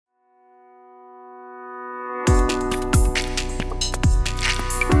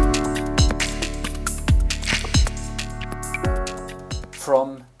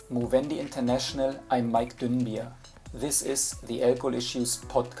Movendi International, I'm Mike Dünnbier. This is the Alcohol Issues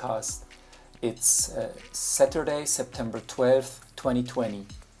podcast. It's Saturday, September 12th, 2020.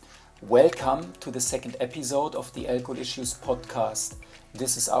 Welcome to the second episode of the Alcohol Issues podcast.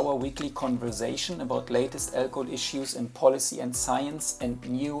 This is our weekly conversation about latest alcohol issues in policy and science and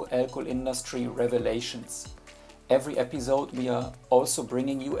new alcohol industry revelations. Every episode we are also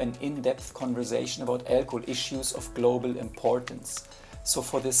bringing you an in-depth conversation about alcohol issues of global importance. So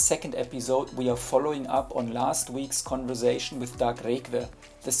for this second episode we are following up on last week's conversation with Dag Rekve,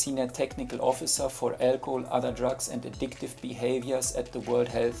 the Senior Technical Officer for Alcohol, Other Drugs and Addictive Behaviors at the World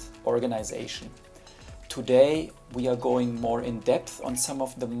Health Organization. Today we are going more in depth on some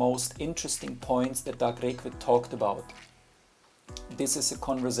of the most interesting points that Dag Rekve talked about. This is a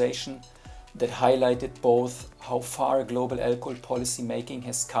conversation that highlighted both how far global alcohol policy making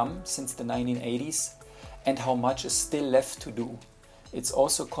has come since the 1980s and how much is still left to do. It's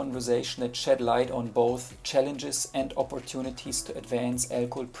also a conversation that shed light on both challenges and opportunities to advance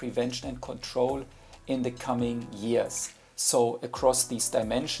alcohol prevention and control in the coming years. So across these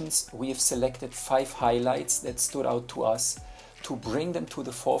dimensions, we have selected 5 highlights that stood out to us. To bring them to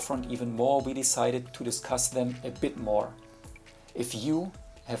the forefront even more, we decided to discuss them a bit more. If you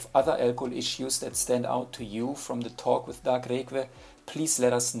have other alcohol issues that stand out to you from the talk with Dag Rekve, please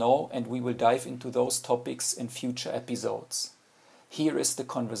let us know and we will dive into those topics in future episodes. Here is the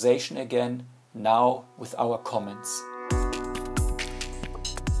conversation again, now with our comments.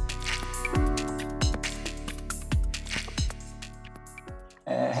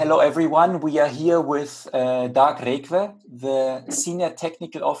 Hello everyone, we are here with Dag Rekve, the Senior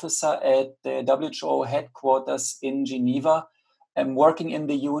Technical Officer at the WHO headquarters in Geneva, and working in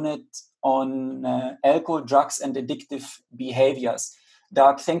the unit on alcohol, drugs and addictive behaviors.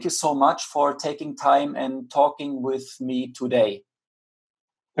 Dag, thank you so much for taking time and talking with me today.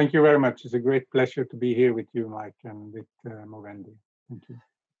 Thank you very much. It's a great pleasure to be here with you, Mike, and with Movendi. Thank you.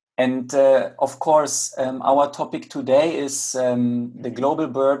 And of course, our topic today is the global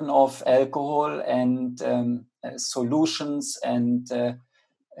burden of alcohol and solutions and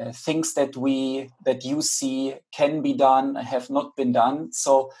things that you see can be done, have not been done.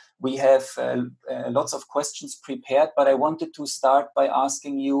 So we have lots of questions prepared, but I wanted to start by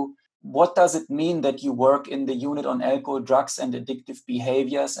asking you, what does it mean that you work in the unit on alcohol, drugs and addictive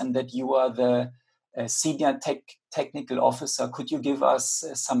behaviors and that you are the senior technical officer? Could you give us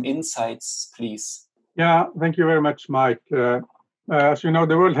some insights, please? Yeah, thank you very much, Mike. As you know,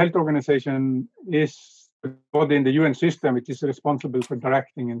 the World Health Organization is the body in the UN system which is responsible for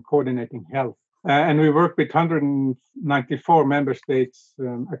directing and coordinating health. And we work with 194 member states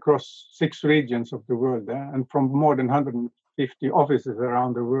across 6 regions of the world and from more than 150 offices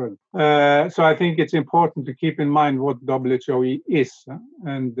around the world. So I think it's important to keep in mind what WHO is.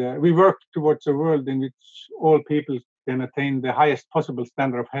 And we work towards a world in which all people can attain the highest possible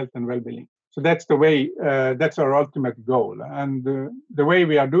standard of health and well-being. So that's the way, that's our ultimate goal. And the way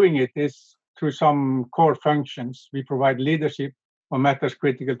we are doing it is through some core functions. We provide leadership on matters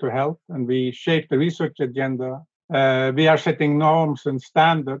critical to health, and we shape the research agenda. We are setting norms and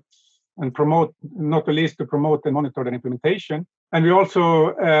standards and promote, not the least to promote and monitor their implementation. And we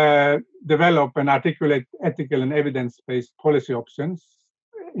also develop and articulate ethical and evidence-based policy options,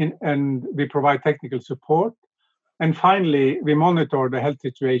 and we provide technical support. And finally, we monitor the health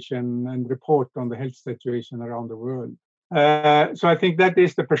situation and report on the health situation around the world. So I think that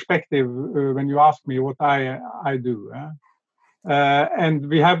is the perspective when you ask me what I do. And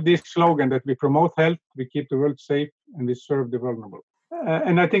we have this slogan that we promote health, we keep the world safe, and we serve the vulnerable.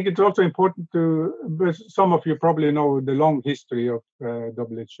 And I think it's also important some of you probably know the long history of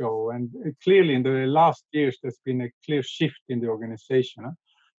WHO, and clearly in the last years there's been a clear shift in the organization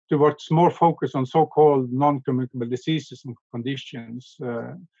towards more focus on so-called non-communicable diseases and conditions,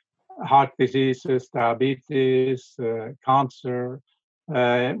 heart diseases, diabetes, cancer,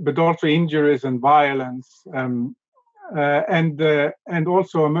 but also injuries and violence, and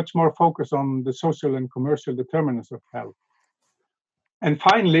also a much more focus on the social and commercial determinants of health. And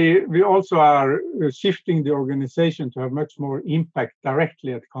finally, we also are shifting the organization to have much more impact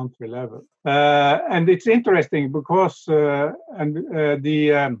directly at country level. And it's interesting because it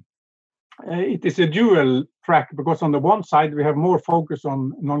is a dual track, because on the one side, we have more focus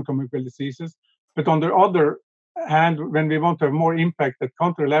on non-communicable diseases, but on the other hand, when we want to have more impact at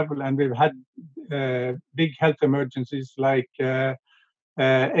country level, and we've had big health emergencies like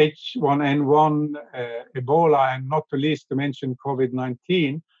H1N1, Ebola, and not the least to mention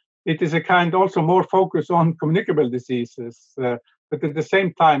COVID-19, it is a kind also more focus on communicable diseases. But at the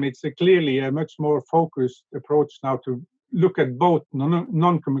same time, it's clearly a much more focused approach now to look at both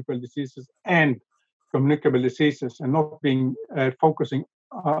non-communicable diseases and communicable diseases, and not being focusing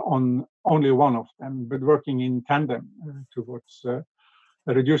on only one of them, but working in tandem towards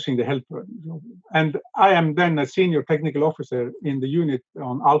reducing the health burden. And I am then a senior technical officer in the unit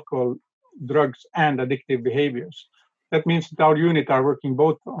on alcohol, drugs, and addictive behaviors. That means that our unit are working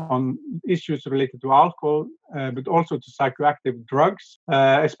both on issues related to alcohol, but also to psychoactive drugs,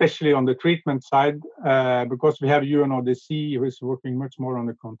 especially on the treatment side, because we have UNODC, who is working much more on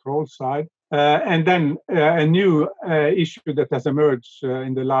the control side. And then a new issue that has emerged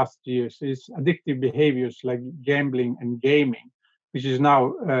in the last years is addictive behaviors like gambling and gaming, which is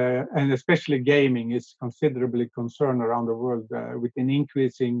now, and especially gaming, is considerably concerned around the world with an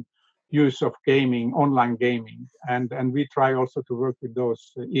increasing use of gaming, online gaming, and we try also to work with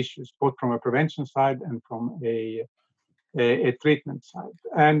those issues, both from a prevention side and from a treatment side.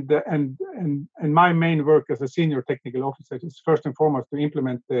 And my main work as a senior technical officer is first and foremost to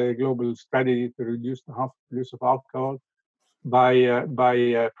implement the global strategy to reduce the harmful use of alcohol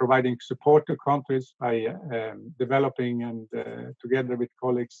by providing support to countries, by developing and together with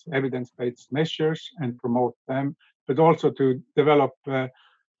colleagues evidence-based measures and promote them, but also to develop.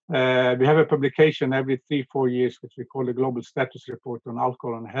 We have a publication every 3-4 years, which we call the Global Status Report on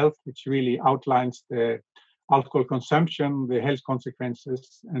Alcohol and Health, which really outlines the alcohol consumption, the health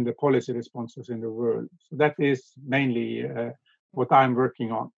consequences, and the policy responses in the world. So that is mainly what I'm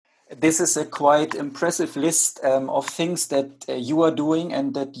working on. This is a quite impressive list of things that you are doing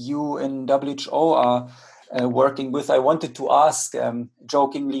and that you in WHO are working with. I wanted to ask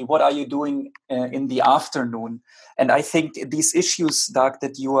jokingly, what are you doing in the afternoon? And I think these issues, Doug,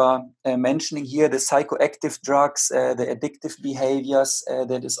 that you are mentioning here, the psychoactive drugs, the addictive behaviors,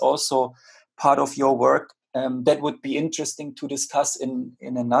 that is also part of your work. That would be interesting to discuss in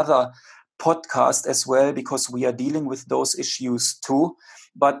another podcast as well, because we are dealing with those issues too.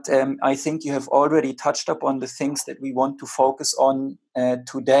 But I think you have already touched upon the things that we want to focus on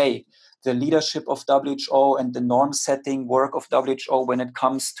today. The leadership of WHO and the norm-setting work of WHO when it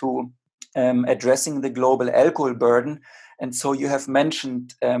comes to addressing the global alcohol burden. And so you have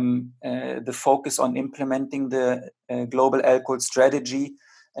mentioned the focus on implementing the global alcohol strategy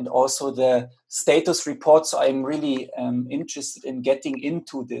and also the status report. So I'm really interested in getting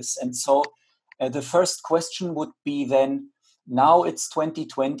into this. And so the first question would be then, now it's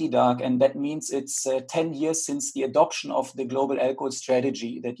 2020, Doug, and that means it's 10 years since the adoption of the global alcohol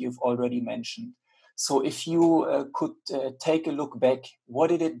strategy that you've already mentioned. So if you could take a look back,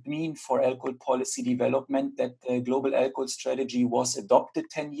 what did it mean for alcohol policy development that the global alcohol strategy was adopted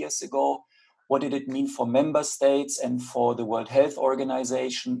 10 years ago? What did it mean for member states and for the World Health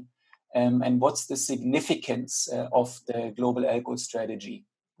Organization? And what's the significance of the global alcohol strategy?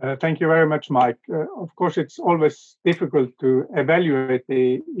 Thank you very much, Mike. Of course, it's always difficult to evaluate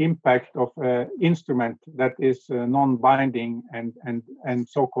the impact of an instrument that is non-binding and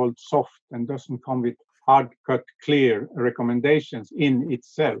so-called soft and doesn't come with hard-cut, clear recommendations in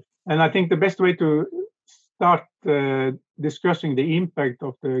itself. And I think the best way to start discussing the impact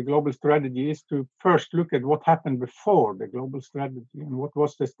of the global strategy is to first look at what happened before the global strategy and what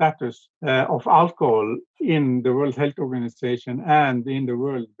was the status of alcohol in the World Health Organization and in the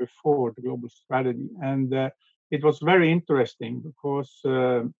world before the global strategy. And it was very interesting because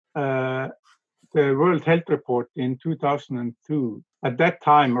the World Health Report in 2002 at that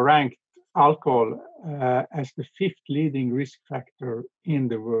time ranked alcohol as the 5th leading risk factor in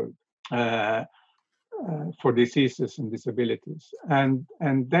the world. For diseases and disabilities, and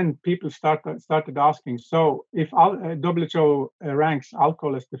then people started asking, so if WHO ranks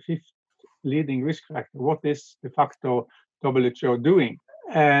alcohol as the 5th leading risk factor, what is de facto WHO doing?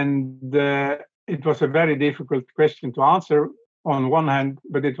 And it was a very difficult question to answer on one hand,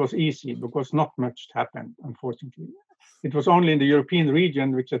 but it was easy because not much happened, unfortunately. It was only in the European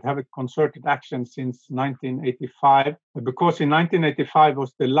region which had a concerted action since 1985, because in 1985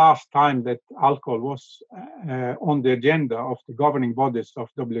 was the last time that alcohol was on the agenda of the governing bodies of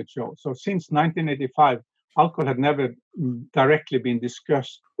WHO. So since 1985, alcohol had never directly been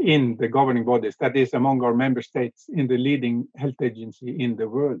discussed in the governing bodies, that is among our member states in the leading health agency in the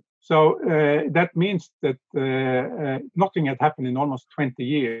world. So that means that nothing had happened in almost 20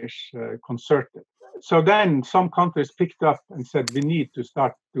 years concerted. So then some countries picked up and said, we need to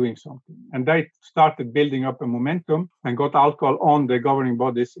start doing something. And they started building up a momentum and got alcohol on the governing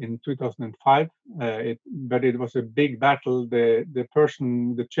bodies in 2005. But it was a big battle. The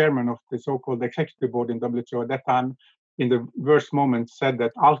chairman of the so-called executive board in WHO at that time, in the worst moment, said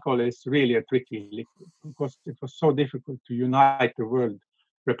that alcohol is really a tricky liquid because it was so difficult to unite the world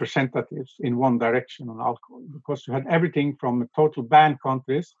representatives in one direction on alcohol, because you had everything from total ban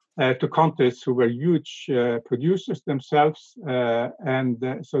countries to countries who were huge producers themselves.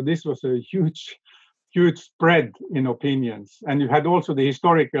 So this was a huge spread in opinions. And you had also the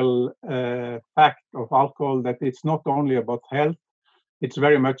historical fact of alcohol that it's not only about health, it's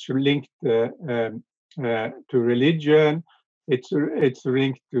very much linked to religion. It's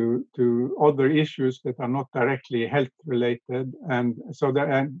linked to other issues that are not directly health related, and so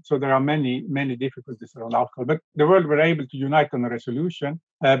there are many difficulties around alcohol. But the world were able to unite on a resolution,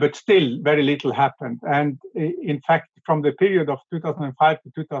 but still very little happened. And in fact, from the period of 2005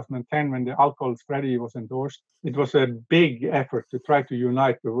 to 2010, when the alcohol strategy was endorsed, it was a big effort to try to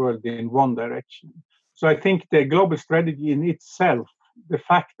unite the world in one direction. So I think the global strategy in itself, the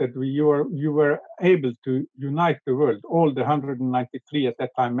fact that you were able to unite the world, all the 193 at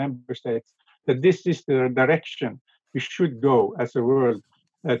that time member states, that this is the direction we should go as a world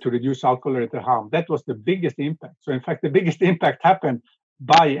to reduce alcohol-related harm. That was the biggest impact. So in fact, the biggest impact happened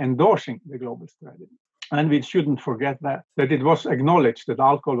by endorsing the global strategy. And we shouldn't forget that it was acknowledged that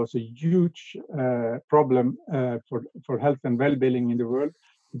alcohol was a huge problem for health and well-being in the world.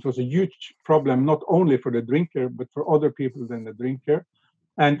 It was a huge problem, not only for the drinker, but for other people than the drinker.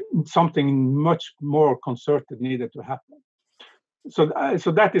 And something much more concerted needed to happen. So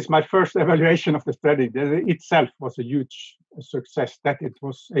that is my first evaluation of the strategy. It itself was a huge success that it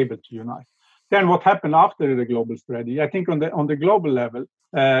was able to unite. Then what happened after the global strategy? I think on the global level,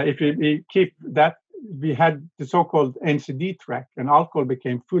 if we keep that, we had the so-called NCD track, and alcohol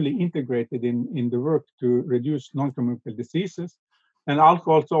became fully integrated in the work to reduce non-communicable diseases. And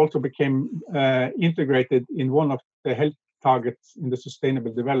alcohol also became integrated in one of the health targets in the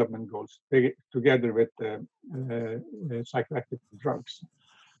Sustainable Development Goals, together with psychoactive drugs.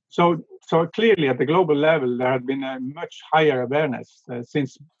 So clearly, at the global level, there had been a much higher awareness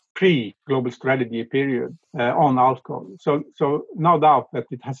since pre-global strategy period on alcohol. So no doubt that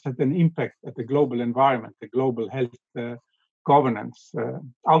it has had an impact at the global environment, the global health governance.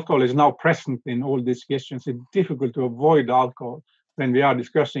 Alcohol is now present in all discussions. It's difficult to avoid alcohol when we are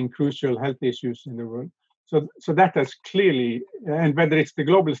discussing crucial health issues in the world. So that has clearly, and whether it's the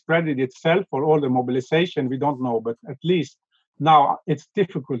global strategy itself or all the mobilization, we don't know, but at least now it's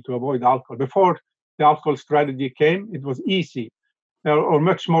difficult to avoid alcohol. Before the alcohol strategy came, it was easy, or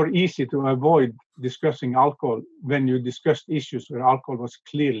much more easy to avoid discussing alcohol when you discussed issues where alcohol was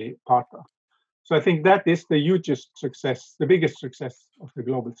clearly part of. So I think that is the hugest success, the biggest success of the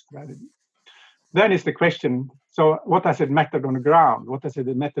global strategy. Then is the question, so what has it mattered on the ground? What has it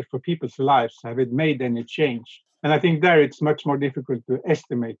mattered for people's lives? Have it made any change? And I think there it's much more difficult to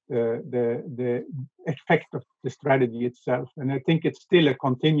estimate the effect of the strategy itself. And I think it's still a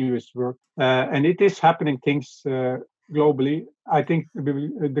continuous work. And it is happening things globally. I think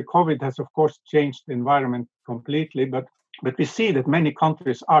the COVID has, of course, changed the environment completely. But we see that many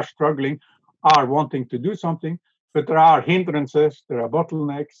countries are struggling, are wanting to do something. But there are hindrances, there are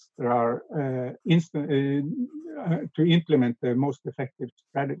bottlenecks, there are to implement the most effective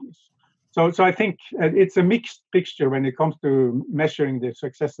strategies. So I think it's a mixed picture when it comes to measuring the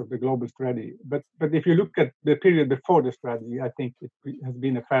success of the global strategy. But if you look at the period before the strategy, I think it has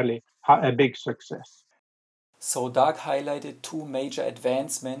been a big success. So Dag highlighted two major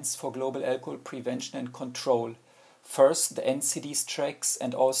advancements for global alcohol prevention and control. First, the NCDs tracks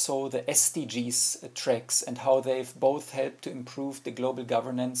and also the SDGs tracks, and how they've both helped to improve the global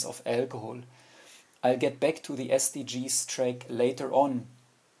governance of alcohol. I'll get back to the SDGs track later on.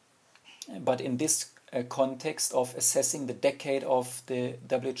 But in this context of assessing the decade of the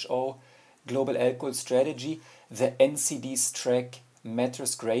WHO Global Alcohol Strategy, the NCDs track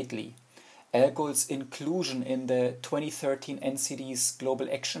matters greatly. Alcohol's inclusion in the 2013 NCD's Global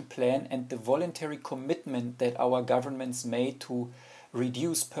Action Plan and the voluntary commitment that our governments made to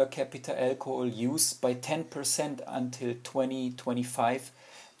reduce per capita alcohol use by 10% until 2025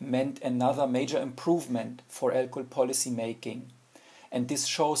 meant another major improvement for alcohol policy making. And this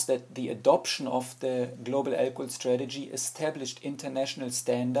shows that the adoption of the Global Alcohol Strategy established international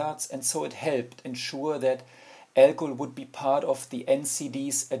standards, and so it helped ensure that alcohol would be part of the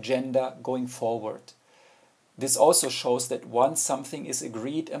NCD's agenda going forward. This also shows that once something is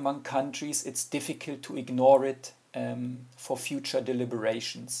agreed among countries, it's difficult to ignore it for future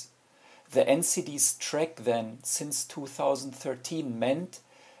deliberations. The NCD's track then, since 2013, meant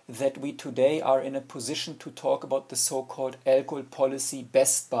that we today are in a position to talk about the so-called alcohol policy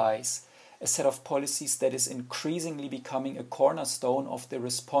best buys, a set of policies that is increasingly becoming a cornerstone of the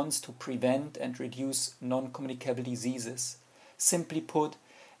response to prevent and reduce non-communicable diseases. Simply put,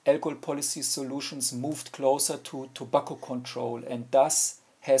 alcohol policy solutions moved closer to tobacco control and thus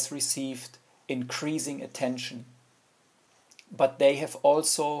has received increasing attention. But they have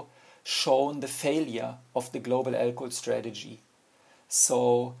also shown the failure of the global alcohol strategy.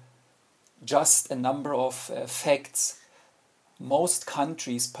 So just a number of facts. Most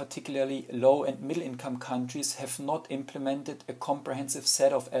countries, particularly low and middle income countries, have not implemented a comprehensive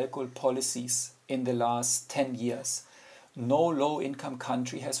set of alcohol policies in the last 10 years. No low income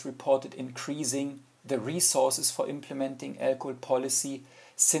country has reported increasing the resources for implementing alcohol policy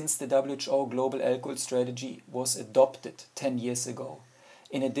since the WHO Global Alcohol Strategy was adopted 10 years ago.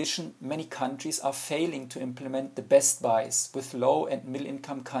 In addition, many countries are failing to implement the best buys, with low and middle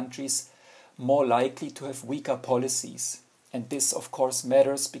income countries more likely to have weaker policies. And this, of course,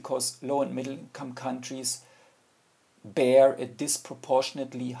 matters because low and middle income countries bear a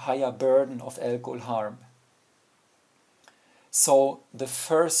disproportionately higher burden of alcohol harm. So the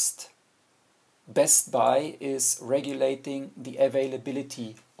first best buy is regulating the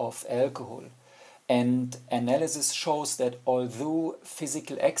availability of alcohol. And analysis shows that although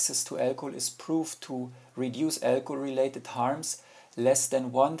physical access to alcohol is proved to reduce alcohol-related harms, less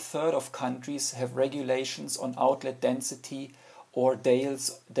than 1/3 of countries have regulations on outlet density or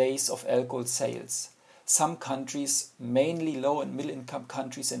days of alcohol sales. Some countries, mainly low and middle income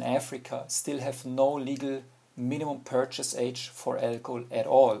countries in Africa, still have no legal minimum purchase age for alcohol at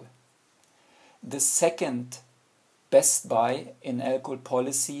all. The second best buy in alcohol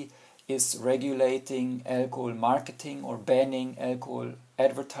policy is regulating alcohol marketing or banning alcohol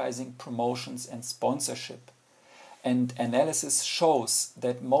advertising, promotions and sponsorship. And analysis shows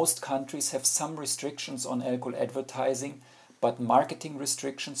that most countries have some restrictions on alcohol advertising, but marketing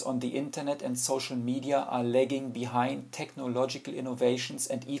restrictions on the internet and social media are lagging behind technological innovations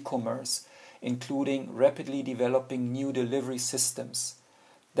and e-commerce, including rapidly developing new delivery systems.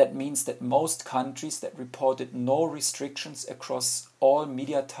 That means that most countries that reported no restrictions across all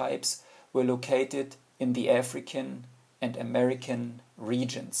media types were located in the African and American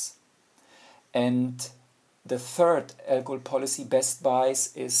regions. And the third alcohol policy best buys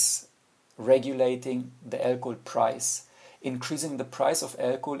is regulating the alcohol price. Increasing the price of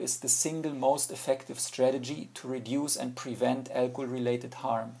alcohol is the single most effective strategy to reduce and prevent alcohol-related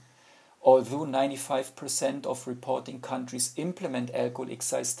harm. Although 95% of reporting countries implement alcohol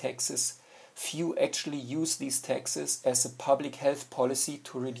excise taxes, few actually use these taxes as a public health policy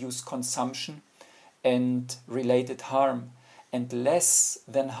to reduce consumption and related harm. And less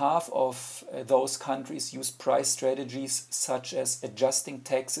than half of those countries use price strategies such as adjusting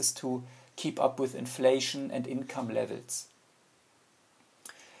taxes to keep up with inflation and income levels.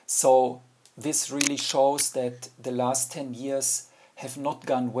 So this really shows that the last 10 years have not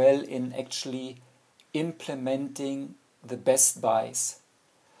gone well in actually implementing the best buys.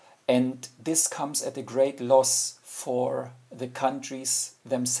 And this comes at a great loss for the countries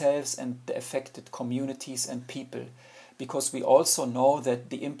themselves and the affected communities and people, because we also know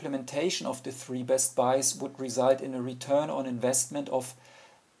that the implementation of the 3 best buys would result in a return on investment of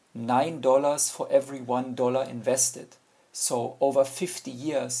 $9 for every $1 invested. So over 50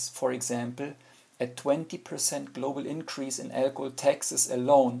 years, for example, a 20% global increase in alcohol taxes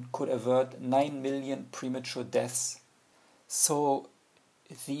alone could avert 9 million premature deaths. So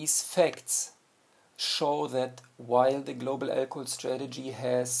these facts show that while the global alcohol strategy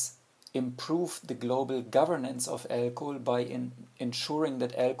has improved the global governance of alcohol by ensuring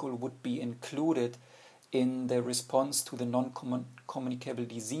that alcohol would be included in the response to the non-communicable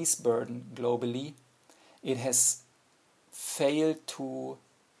disease burden globally, it has failed to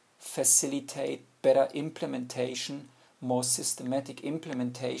facilitate better implementation, more systematic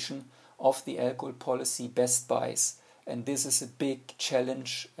implementation of the alcohol policy best buys. And this is a big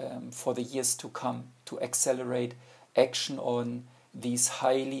challenge for the years to come, to accelerate action on these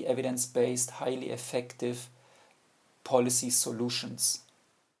highly evidence-based, highly effective policy solutions.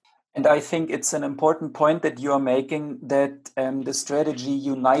 And I think it's an important point that you are making, that the strategy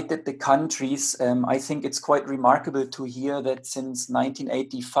united the countries. I think it's quite remarkable to hear that since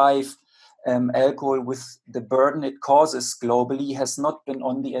 1985, alcohol, with the burden it causes globally, has not been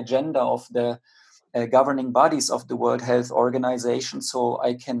on the agenda of the governing bodies of the World Health Organization. So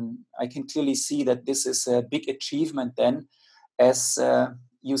I can clearly see that this is a big achievement then. As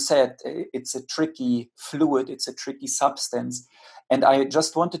you said, it's a tricky fluid, it's a tricky substance. And I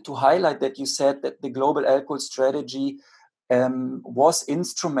just wanted to highlight that you said that the global alcohol strategy was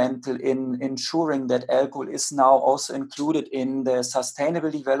instrumental in ensuring that alcohol is now also included in the Sustainable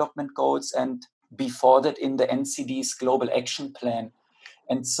Development Goals and before that in the NCD's Global Action Plan.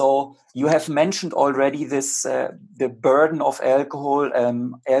 And so you have mentioned already this, the burden of alcohol,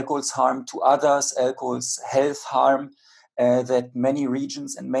 alcohol's harm to others, alcohol's health harm. that many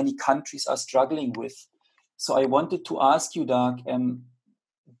regions and many countries are struggling with. So I wanted to ask you, Dag,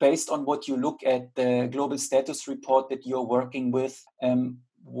 based on what you look at the global status report that you're working with,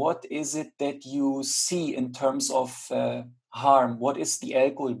 what is it that you see in terms of harm? What is the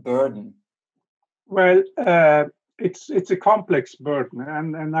alcohol burden? Well, it's a complex burden,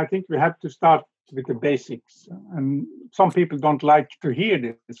 and I think we have to start with the basics. And some people don't like to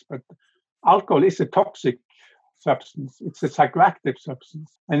hear this, but alcohol is a toxic substance. It's a psychoactive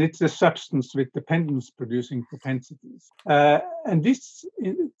substance, and it's a substance with dependence-producing propensities. And these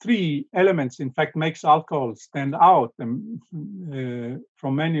three elements, in fact, makes alcohol stand out from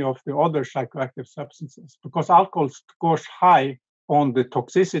many of the other psychoactive substances, because alcohol scores high on the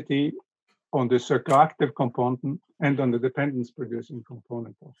toxicity, on the psychoactive component, and on the dependence-producing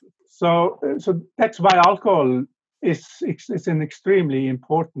component of it. So that's why alcohol is an extremely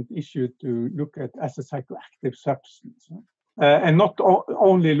important issue to look at as a psychoactive substance, and not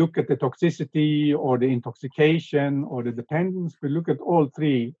only look at the toxicity or the intoxication or the dependence, but look at all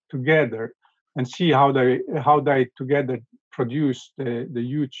three together and see how they together produce the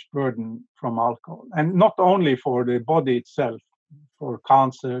huge burden from alcohol, and not only for the body itself, for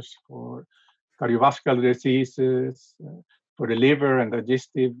cancers, for cardiovascular diseases, for the liver and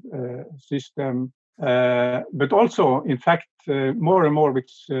digestive system, but also, in fact, more and more,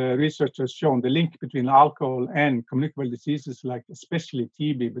 which research has shown the link between alcohol and communicable diseases like especially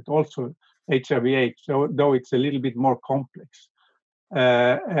TB, but also HIV/AIDS, so though it's a little bit more complex.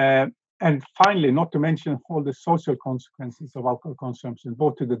 And finally, not to mention all the social consequences of alcohol consumption,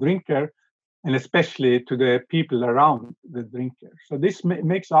 both to the drinker and especially to the people around the drinker. So this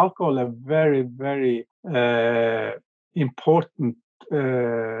makes alcohol a very, very important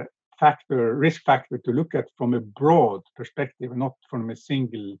risk factor to look at from a broad perspective, not from a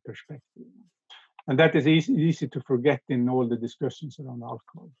single perspective. And that is easy to forget in all the discussions around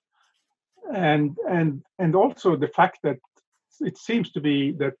alcohol. And also the fact that it seems to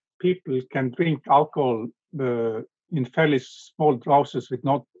be that people can drink alcohol in fairly small doses with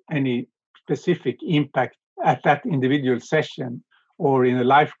not any specific impact at that individual session or in a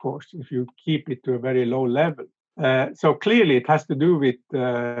life course if you keep it to a very low level. So clearly it has to do with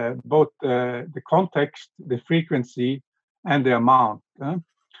both the context, the frequency, and the amount.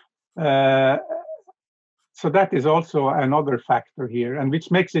 So that is also another factor here, and which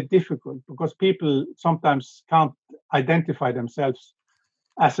makes it difficult because people sometimes can't identify themselves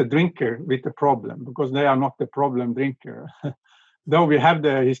as a drinker with the problem because they are not the problem drinker. Though we have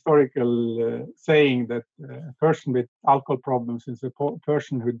the historical saying that a person with alcohol problems is a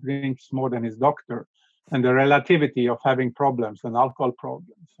person who drinks more than his doctor, and the relativity of having problems and alcohol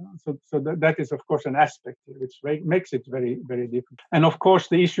problems. So that is, of course, an aspect which makes it very, very difficult. And of course,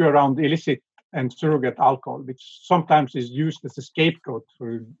 the issue around illicit and surrogate alcohol, which sometimes is used as a scapegoat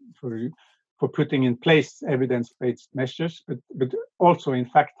for putting in place evidence-based measures, but also, in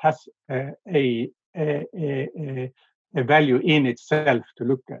fact, has a value in itself to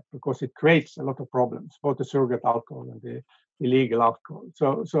look at because it creates a lot of problems, both the surrogate alcohol and the illegal alcohol.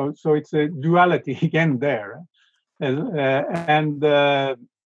 So it's a duality again there, and that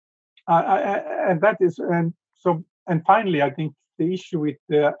is and finally, I think the issue with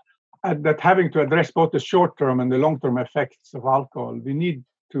that having to address both the short-term and the long-term effects of alcohol, we need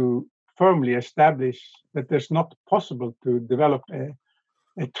to firmly establish that there's not possible to develop a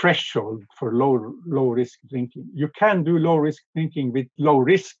threshold for low risk drinking. You can do low risk drinking with low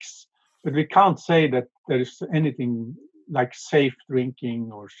risks, but we can't say that there is anything like safe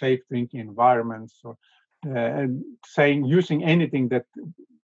drinking or safe drinking environments, or using anything that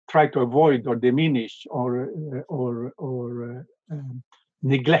try to avoid or diminish or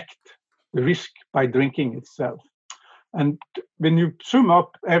neglect the risk by drinking itself. And when you sum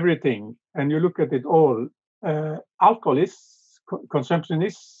up everything and you look at it all, alcohol consumption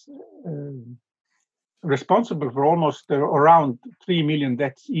is responsible for almost around 3 million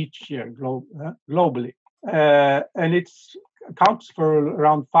deaths each year globally. And it accounts for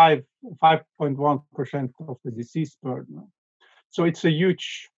around 5.1% of the disease burden. So it's a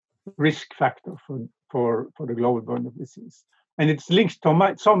huge risk factor for the global burden of disease. And it's linked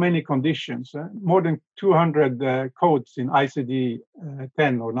to so many conditions. More than 200 codes in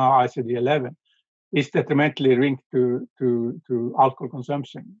ICD-10 or now ICD-11 is detrimentally linked to alcohol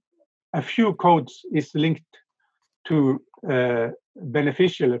consumption. A few codes is linked to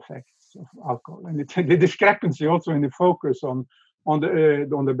beneficial effects of alcohol, and the discrepancy also in the focus on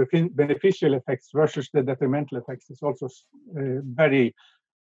the beneficial effects versus the detrimental effects is also very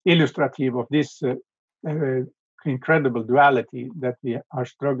illustrative of this incredible duality that we are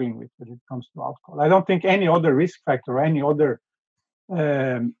struggling with when it comes to alcohol. I don't think any other risk factor or any other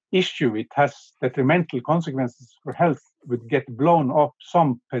issue it has detrimental consequences for health would get blown up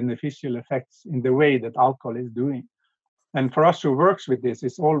some beneficial effects in the way that alcohol is doing. And for us who works with this,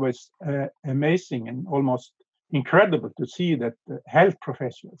 it's always amazing and almost incredible to see that health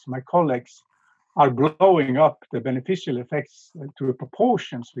professionals, my colleagues, are blowing up the beneficial effects to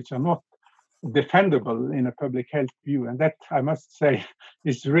proportions which are not defendable in a public health view. And that, I must say,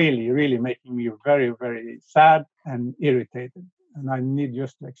 is really, really making me very, very sad and irritated. And I need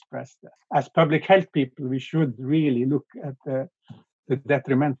just to express that. As public health people, we should really look at the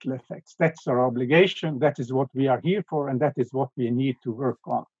detrimental effects. That's our obligation. That is what we are here for, and that is what we need to work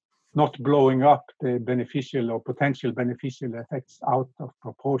on. Not blowing up the beneficial or potential beneficial effects out of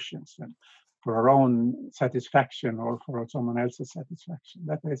proportions and for our own satisfaction or for someone else's satisfaction.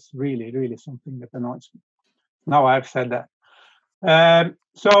 That is really, really something that annoys me. Now I've said that.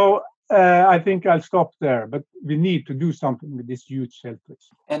 So I think I'll stop there, but we need to do something with this huge health risk.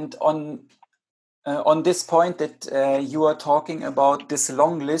 And on this point that you are talking about, this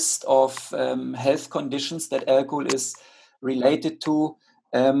long list of health conditions that alcohol is related to,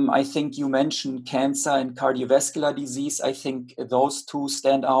 I think you mentioned cancer and cardiovascular disease. I think those two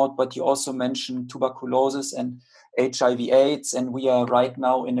stand out, but you also mentioned tuberculosis and HIV/AIDS, and we are right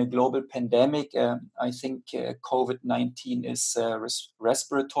now in a global pandemic. I think COVID-19 is a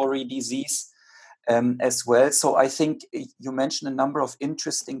respiratory disease as well. So I think you mentioned a number of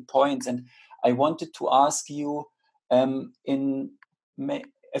interesting points, and I wanted to ask you, a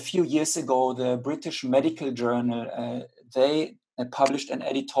few years ago, the British Medical Journal, they published an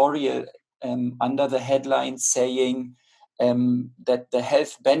editorial under the headline saying that the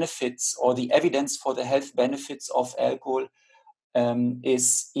health benefits or the evidence for the health benefits of alcohol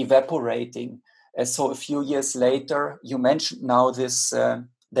is evaporating. So a few years later, you mentioned now this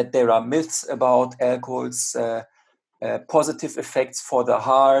that there are myths about alcohol's positive effects for the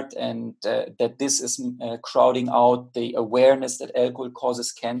heart, and that this is crowding out the awareness that alcohol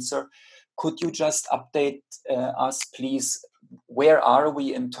causes cancer. Could you just update us, please? Where are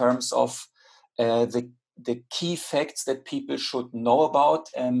we in terms of the key facts that people should know about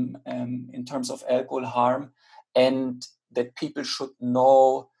in terms of alcohol harm, and that people should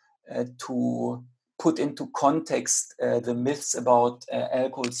know to put into context the myths about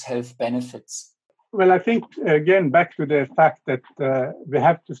alcohol's health benefits? Well, I think, again, back to the fact that we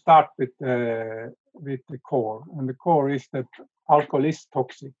have to start with the core. And the core is that alcohol is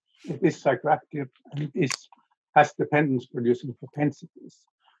toxic. It is psychoactive, and it has dependence-producing propensities.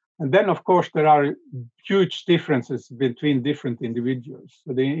 And then, of course, there are huge differences between different individuals.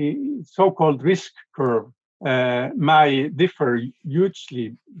 So the so-called risk curve may differ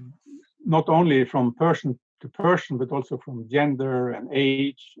hugely, not only from person to person, but also from gender and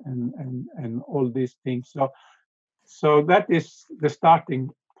age and all these things. So that is the starting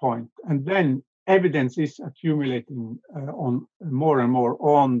point. And then evidence is accumulating on more and more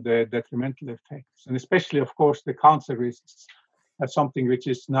on the detrimental effects, and especially, of course, the cancer risks. That's something which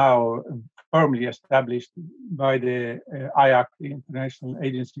is now firmly established by the IARC, the International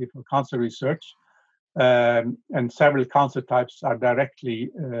Agency for Cancer Research, and several cancer types are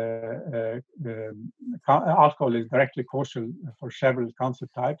directly, alcohol is directly causal for several cancer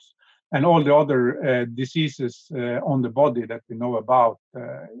types. And all the other diseases on the body that we know about,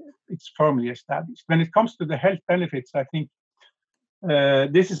 it's firmly established. When it comes to the health benefits, I think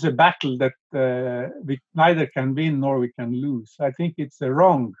this is a battle that we neither can win nor we can lose. I think it's a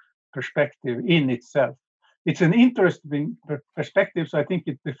wrong perspective in itself. It's an interesting perspective, so I think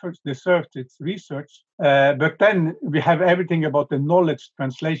it deserves its research. But then we have everything about the knowledge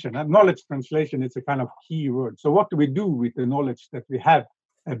translation. And knowledge translation is a kind of key word. So what do we do with the knowledge that we have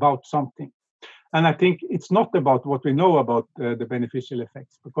about something? And I think it's not about what we know about the beneficial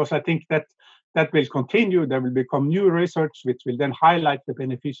effects, because I think that will continue. There will become new research which will then highlight the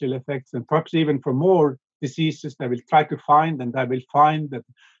beneficial effects, and perhaps even for more diseases they will try to find, and they will find that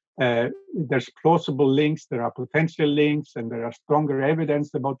there's plausible links, there are potential links, and there are stronger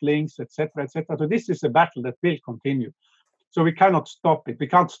evidence about links, etc., etc. So this is a battle that will continue. So we cannot stop it. We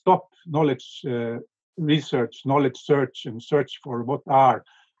can't stop knowledge research, knowledge search, and search for what are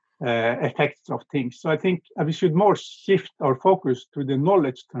effects of things. So I think we should more shift our focus to the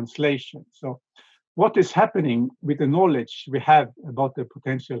knowledge translation. So what is happening with the knowledge we have about the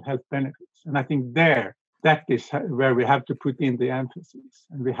potential health benefits? And I think that is where we have to put in the emphasis,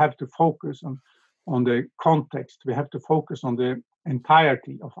 and we have to focus on the context. We have to focus on the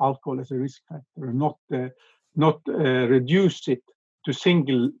entirety of alcohol as a risk factor, and not reduce it to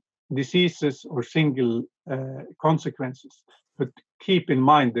single diseases or single consequences, but keep in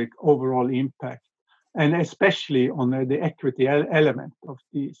mind the overall impact, and especially on the equity element of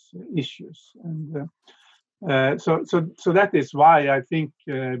these issues. And so that is why I think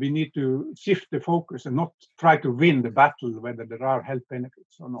we need to shift the focus and not try to win the battle whether there are health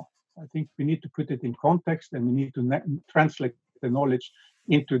benefits or not. I think we need to put it in context, and we need to translate the knowledge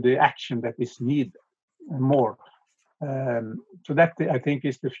into the action that is needed more. So that, I think,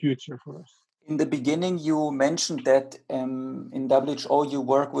 is the future for us. In the beginning, you mentioned that in WHO you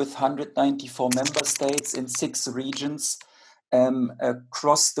work with 194 member states in 6 regions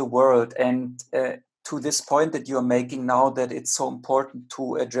across the world. And to this point that you're making now, that it's so important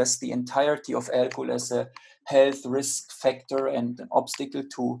to address the entirety of alcohol as a health risk factor and an obstacle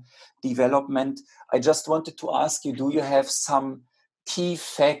to development, I just wanted to ask you, do you have some key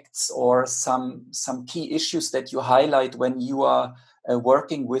facts or some key issues that you highlight when you are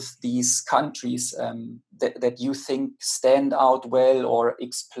working with these countries that you think stand out well or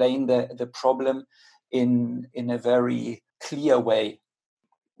explain the problem in a very clear way?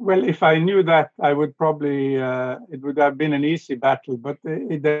 Well, if I knew that, I would probably, it would have been an easy battle, but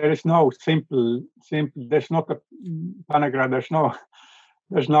there is no simple, there's not a panagra,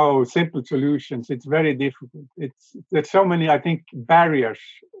 there's no simple solutions. It's very difficult. There's so many, I think, barriers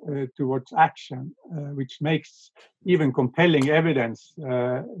towards action, which makes even compelling evidence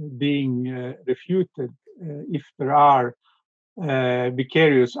being refuted if there are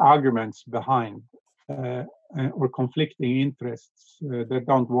vicarious arguments behind or conflicting interests that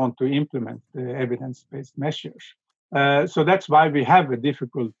don't want to implement the evidence-based measures. So that's why we have a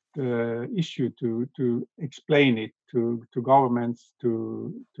difficult issue to explain it to governments,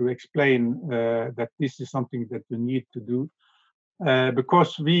 to explain that this is something that we need to do,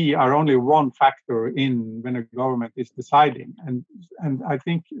 because we are only one factor in when a government is deciding, and I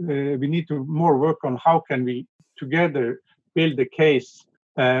think we need to more work on how can we together build a case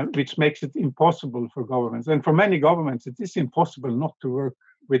which makes it impossible for governments, and for many governments it is impossible not to work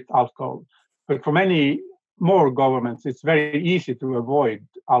with alcohol, but for many more governments, it's very easy to avoid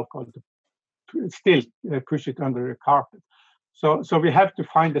alcohol, to still push it under the carpet. So we have to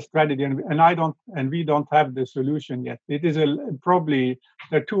find a strategy, and we don't have the solution yet. It is probably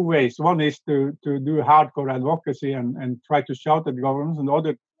there are 2 ways. One is to do hardcore advocacy and try to shout at governments, and the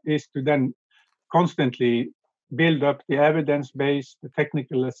other is to then constantly build up the evidence base, the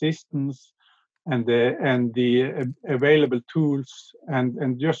technical assistance, and the available tools,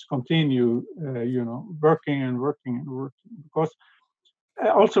 and just continue, working. Because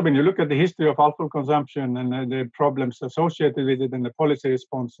also, when you look at the history of alcohol consumption and the problems associated with it and the policy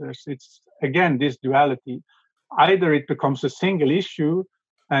responses, it's again this duality. Either it becomes a single issue,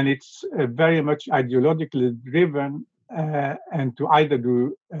 and it's very much ideologically driven, and to either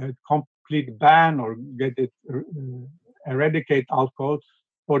do a complete ban or get it eradicate alcohol,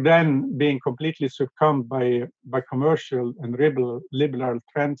 or then being completely succumbed by commercial and liberal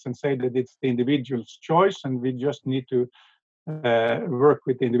trends and say that it's the individual's choice and we just need to work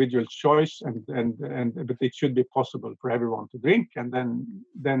with the individual's choice, but it should be possible for everyone to drink, and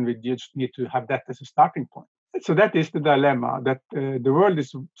then we just need to have that as a starting point. So that is the dilemma, that the world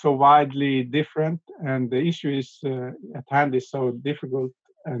is so widely different, and the issue is at hand is so difficult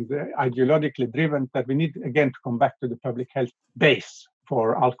and ideologically driven that we need again to come back to the public health base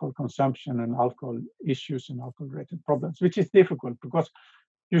for alcohol consumption and alcohol issues and alcohol-related problems, which is difficult because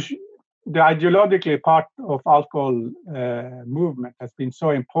the ideologically part of alcohol movement has been so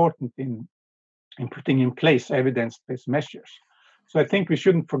important in putting in place evidence-based measures. So I think we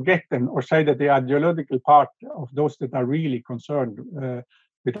shouldn't forget them or say that the ideological part of those that are really concerned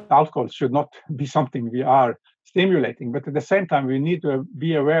with alcohol should not be something we are stimulating. But at the same time, we need to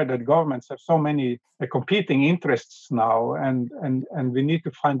be aware that governments have so many competing interests now, and we need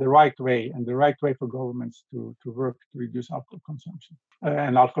to find the right way, and the right way for governments to work to reduce alcohol consumption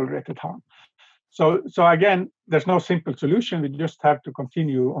and alcohol-related harm. So again, there's no simple solution. We just have to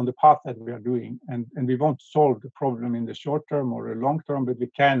continue on the path that we are doing, and we won't solve the problem in the short term or the long term, but we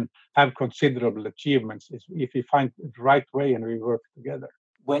can have considerable achievements if we find the right way and we work together.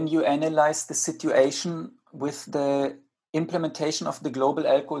 When you analyze the situation with the implementation of the global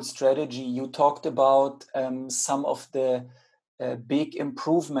alcohol strategy, you talked about some of the big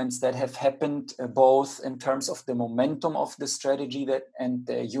improvements that have happened both in terms of the momentum of the strategy and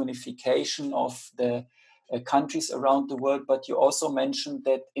the unification of the countries around the world. But you also mentioned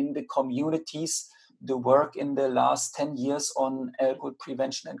that in the communities, the work in the last 10 years on alcohol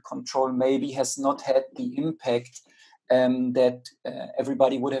prevention and control maybe has not had the impact that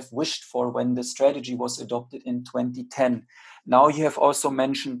everybody would have wished for when the strategy was adopted in 2010. Now you have also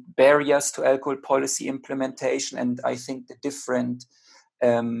mentioned barriers to alcohol policy implementation, and I think the different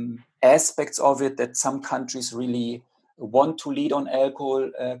aspects of it, that some countries really want to lead on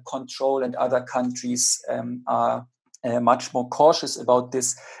alcohol control and other countries are much more cautious about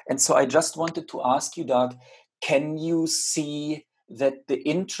this. And so I just wanted to ask you, Dag, can you see that the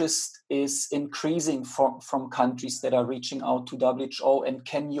interest is increasing from countries that are reaching out to WHO? And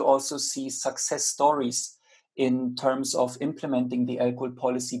can you also see success stories in terms of implementing the alcohol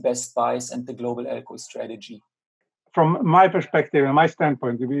policy best buys and the global alcohol strategy? From my perspective and my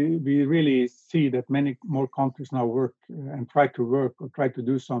standpoint, we really see that many more countries now work and try to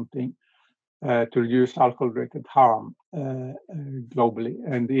do something to reduce alcohol-related harm globally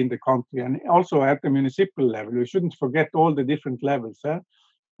and in the country, and also at the municipal level. We shouldn't forget all the different levels.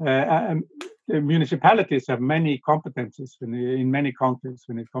 The municipalities have many competencies in many countries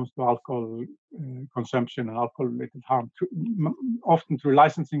when it comes to alcohol consumption and alcohol-related harm, often through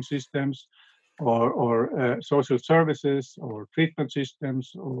licensing systems or social services or treatment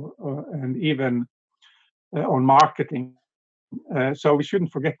systems and even on marketing. So we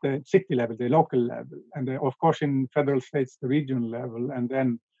shouldn't forget the city level, the local level, and of course in federal states, the regional level, and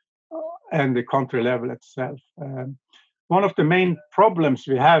then and the country level itself. One of the main problems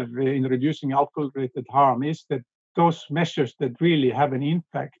we have in reducing alcohol-related harm is that those measures that really have an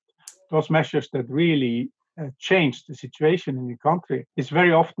impact, those measures that really change the situation in the country, is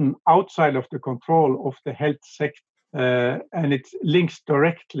very often outside of the control of the health sector, and it links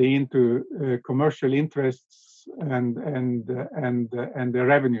directly into commercial interests and the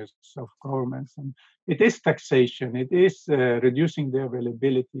revenues of governments. And it is taxation, it is reducing the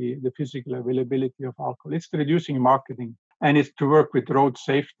availability, the physical availability of alcohol, it's reducing marketing, and it's to work with road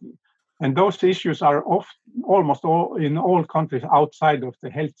safety. And those issues are almost all in all countries outside of the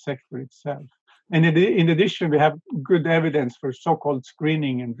health sector itself. And in addition, we have good evidence for so-called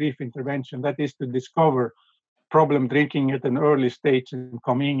screening and brief intervention, that is to discover problem drinking at an early stage and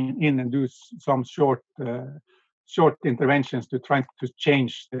coming in and do some short interventions to try to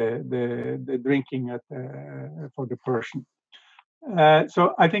change the drinking for the person.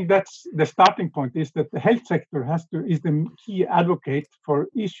 So I think that's the starting point, is that the health sector is the key advocate for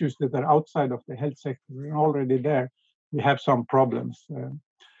issues that are outside of the health sector. We're already there. We have some problems.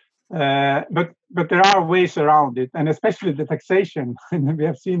 But there are ways around it, and especially the taxation. We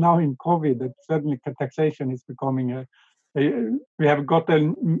have seen now in COVID that certainly taxation is becoming we have got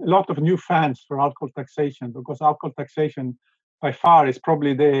a lot of new fans for alcohol taxation, because alcohol taxation by far is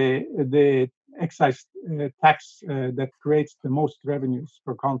probably the excise tax that creates the most revenues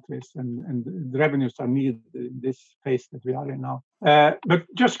for countries, and the revenues are needed in this phase that we are in now. But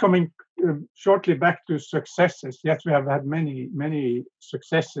just coming shortly back to successes, yes, we have had many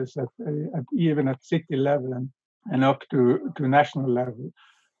successes even at city level and up to national level.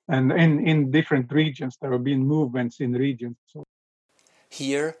 And in different regions, there have been movements in regions.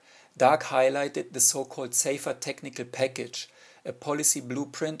 Here, Dag highlighted the so-called SAFER technical package, a policy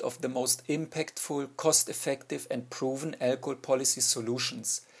blueprint of the most impactful, cost-effective and proven alcohol policy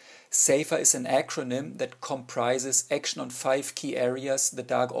solutions. SAFER is an acronym that comprises action on 5 key areas that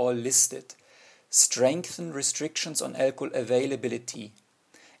Dag all listed. Strengthen restrictions on alcohol availability.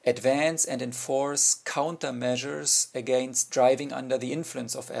 Advance and enforce countermeasures against driving under the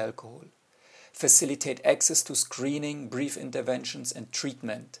influence of alcohol. Facilitate access to screening, brief interventions and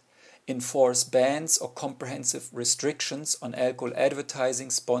treatment. Enforce bans or comprehensive restrictions on alcohol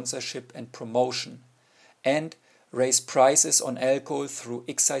advertising, sponsorship and promotion. And raise prices on alcohol through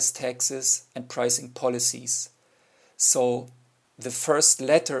excise taxes and pricing policies. So the first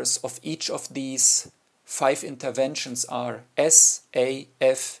letters of each of these 5 interventions are SAFER,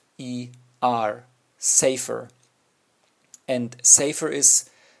 SAFER. And SAFER is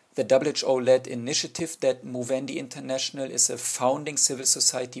the WHO-led initiative that Muvendi International is a founding civil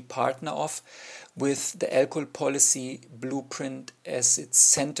society partner of, with the alcohol policy blueprint as its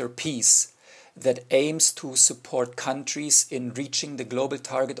centerpiece, that aims to support countries in reaching the global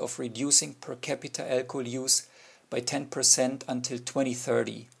target of reducing per capita alcohol use by 10% until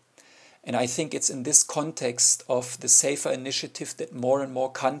 2030. And I think it's in this context of the SAFER initiative that more and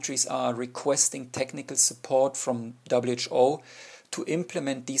more countries are requesting technical support from WHO to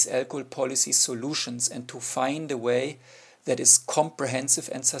implement these alcohol policy solutions and to find a way that is comprehensive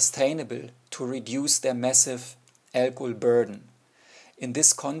and sustainable to reduce their massive alcohol burden. In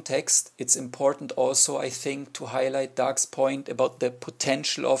this context, it's important also, I think, to highlight Dag's point about the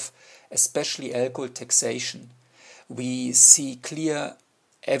potential of especially alcohol taxation. We see clear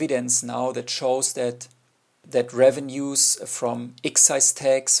evidence now that shows that revenues from excise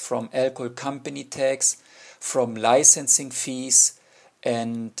tax, from alcohol company tax, from licensing fees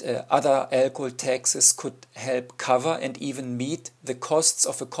and other alcohol taxes could help cover and even meet the costs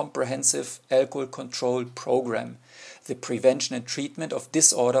of a comprehensive alcohol control program, the prevention and treatment of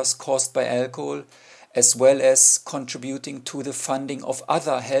disorders caused by alcohol, as well as contributing to the funding of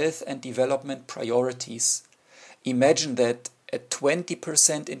other health and development priorities. Imagine that a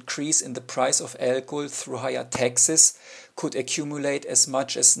 20% increase in the price of alcohol through higher taxes could accumulate as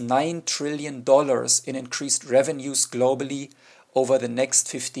much as $9 trillion in increased revenues globally over the next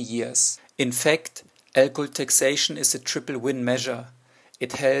 50 years. In fact, alcohol taxation is a triple win measure.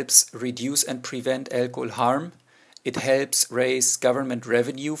 It helps reduce and prevent alcohol harm, it helps raise government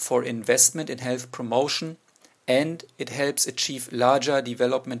revenue for investment in health promotion, and it helps achieve larger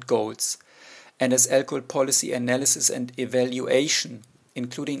development goals. And as alcohol policy analysis and evaluation,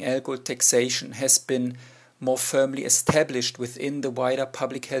 including alcohol taxation, has been more firmly established within the wider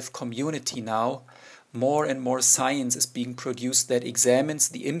public health community now, more and more science is being produced that examines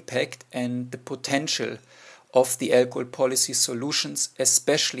the impact and the potential of the alcohol policy solutions,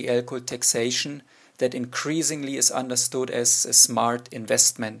 especially alcohol taxation, that increasingly is understood as a smart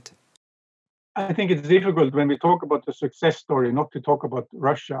investment. I think it's difficult when we talk about the success story not to talk about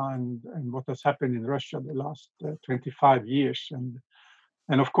Russia and what has happened in Russia the last 25 years.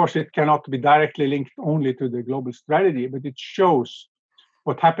 And of course, it cannot be directly linked only to the global strategy, but it shows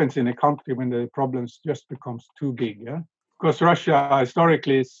what happens in a country when the problems just becomes too big. Yeah? Because Russia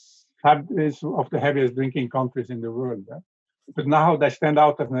historically is of the heaviest drinking countries in the world. Yeah? But now they stand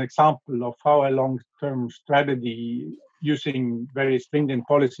out as an example of how a long-term strategy using very stringent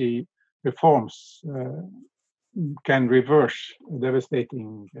policy reforms can reverse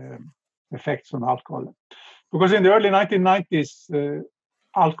devastating effects on alcohol. Because in the early 1990s,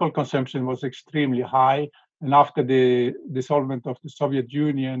 alcohol consumption was extremely high. And after the dissolvement of the Soviet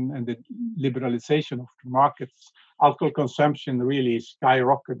Union and the liberalization of the markets, alcohol consumption really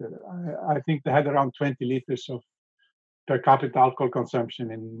skyrocketed. I think they had around 20 liters of per capita alcohol consumption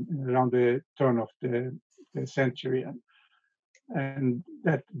in around the turn of the century. And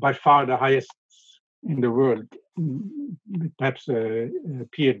that by far the highest in the world, perhaps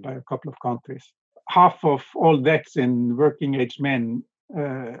peered by a couple of countries. Half of all deaths in working age men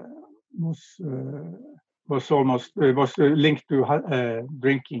was linked to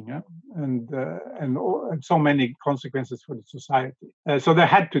drinking, and so many consequences for the society. So they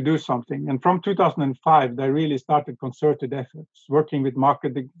had to do something. And from 2005, they really started concerted efforts, working with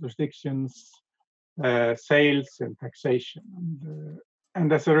market jurisdictions, sales and taxation.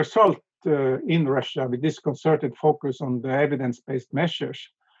 And as a result, in Russia, with this concerted focus on the evidence-based measures,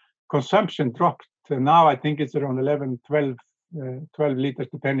 consumption dropped. Now I think it's around 11, 12 liters,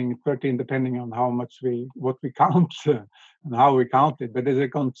 13, depending on how much what we count and how we count it. But there's a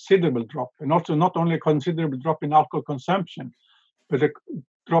considerable drop, and also not only a considerable drop in alcohol consumption, but a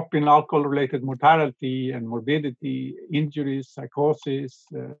drop in alcohol-related mortality and morbidity, injuries, psychosis,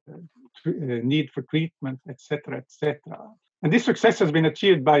 need for treatment, etc., etc. And this success has been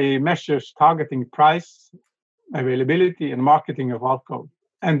achieved by measures targeting price, availability, and marketing of alcohol,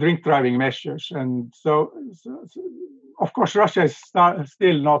 and drink driving measures. And so of course, Russia is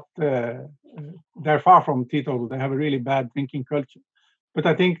still not, they're far from teetotal. They have a really bad drinking culture. But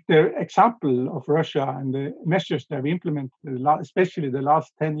I think the example of Russia and the measures they've implemented, especially the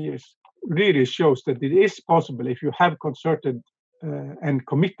last 10 years, really shows that it is possible if you have concerted and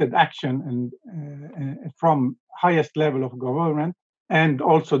committed action and from highest level of government, and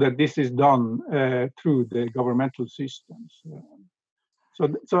also that this is done through the governmental systems.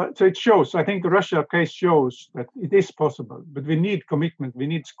 So it shows, I think the Russia case shows that it is possible, but we need commitment. We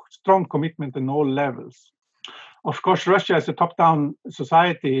need strong commitment on all levels. Of course, Russia as a top-down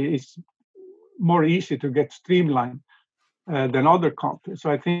society is more easy to get streamlined than other countries.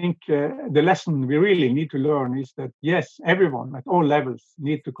 So I think the lesson we really need to learn is that, yes, everyone at all levels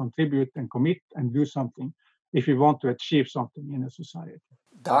need to contribute and commit and do something if we want to achieve something in a society.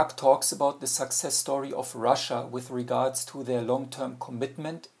 Dag talks about the success story of Russia with regards to their long-term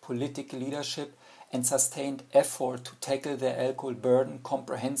commitment, political leadership, and sustained effort to tackle their alcohol burden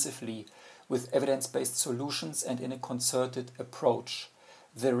comprehensively with evidence-based solutions and in a concerted approach.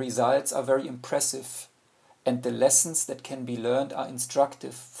 The results are very impressive, and the lessons that can be learned are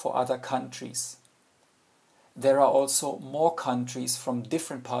instructive for other countries. There are also more countries from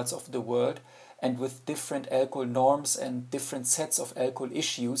different parts of the world and with different alcohol norms and different sets of alcohol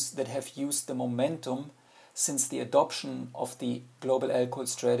issues that have used the momentum since the adoption of the global alcohol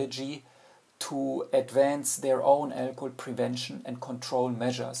strategy to advance their own alcohol prevention and control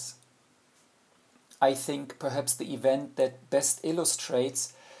measures. I think perhaps the event that best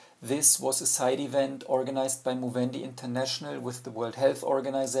illustrates This was a side event organized by Muvendi International with the World Health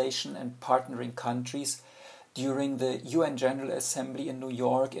Organization and partnering countries during the UN General Assembly in New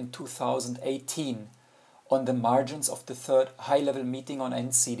York in 2018 on the margins of the third high-level meeting on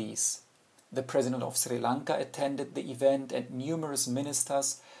NCDs. The President of Sri Lanka attended the event and numerous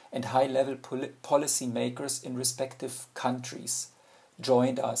ministers and high-level policy makers in respective countries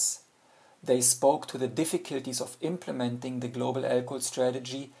joined us. They spoke to the difficulties of implementing the global alcohol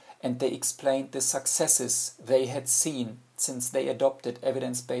strategy, and they explained the successes they had seen since they adopted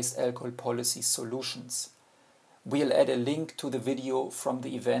evidence-based alcohol policy solutions. We'll add a link to the video from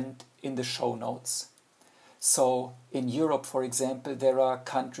the event in the show notes. So, in Europe, for example, there are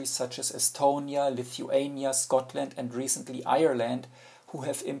countries such as Estonia, Lithuania, Scotland, and recently Ireland who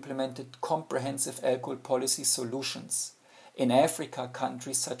have implemented comprehensive alcohol policy solutions. In Africa,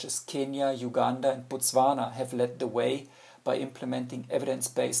 countries such as Kenya, Uganda, and Botswana have led the way by implementing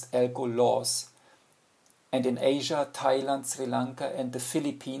evidence-based alcohol laws. And in Asia, Thailand, Sri Lanka, and the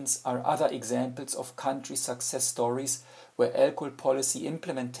Philippines are other examples of country success stories where alcohol policy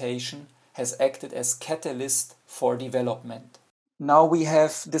implementation has acted as catalyst for development. Now we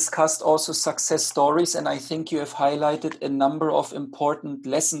have discussed also success stories, and I think you have highlighted a number of important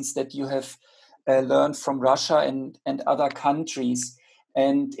lessons that you have learned from Russia and other countries.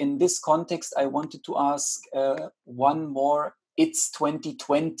 And in this context, I wanted to ask one more "It's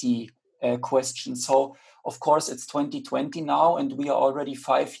 2020" question. So, of course, it's 2020 now, and we are already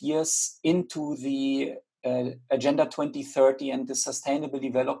 5 years into the Agenda 2030 and the Sustainable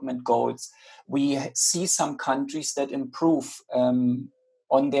Development Goals. We see some countries that improve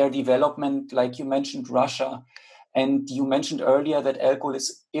on their development, like you mentioned Russia. And you mentioned earlier that alcohol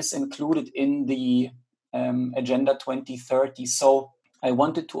is included in the Agenda 2030. So I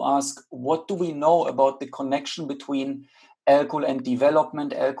wanted to ask, what do we know about the connection between alcohol and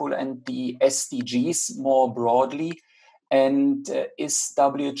development, alcohol and the SDGs more broadly? And is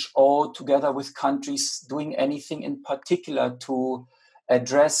WHO, together with countries, doing anything in particular to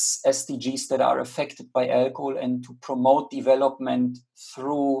address SDGs that are affected by alcohol and to promote development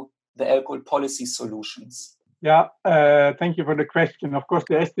through the alcohol policy solutions? Yeah, thank you for the question. Of course,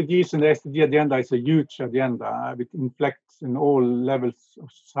 the SDGs and the SDG agenda is a huge agenda. It inflects in all levels of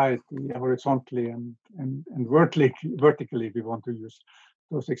society, horizontally and vertically, if we want to use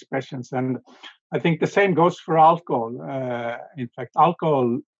those expressions. And I think the same goes for alcohol. In fact,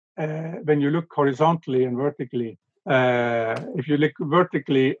 alcohol, when you look horizontally and vertically, if you look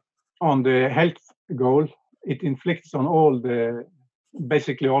vertically on the health goal, it inflicts on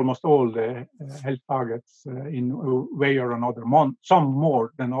basically almost all the health targets in a way or another, some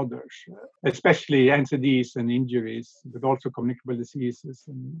more than others, especially NCDs and injuries, but also communicable diseases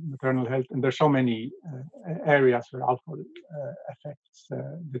and maternal health. And there's so many areas where alcohol affects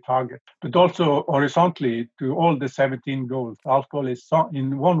the target. But also horizontally to all the 17 goals, alcohol is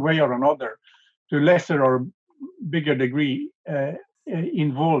in one way or another, to lesser or bigger degree,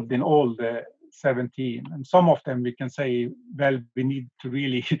 involved in all the 17, and some of them we can say, well, we need to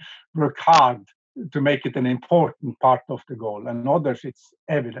really work hard to make it an important part of the goal, and others it's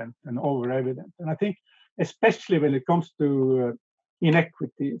evident and over evident. And I think especially when it comes to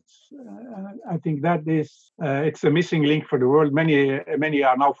inequities, I think that is it's a missing link for the world. Many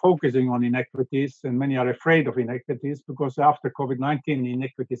are now focusing on inequities, and many are afraid of inequities because after COVID-19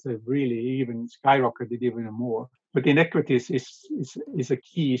 inequities have really even skyrocketed even more. But inequities is a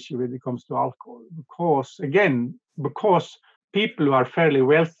key issue when it comes to alcohol, because people who are fairly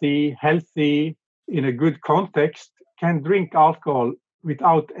wealthy, healthy, in a good context, can drink alcohol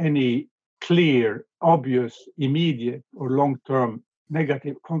without any clear, obvious, immediate or long-term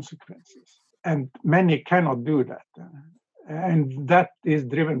negative consequences. And many cannot do that. And that is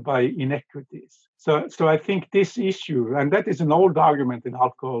driven by inequities. So I think this issue, and that is an old argument in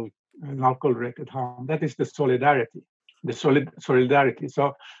alcohol-related harm, that is the solidarity.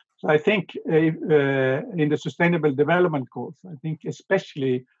 So I think in the Sustainable Development Goals, I think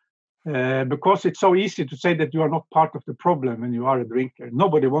especially because it's so easy to say that you are not part of the problem when you are a drinker.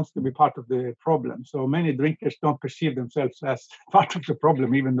 Nobody wants to be part of the problem. So many drinkers don't perceive themselves as part of the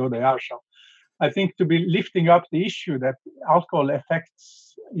problem, even though they are so. I think to be lifting up the issue that alcohol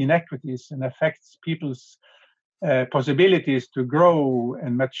affects inequities and affects people's possibilities to grow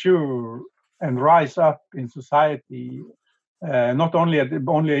and mature and rise up in society, not only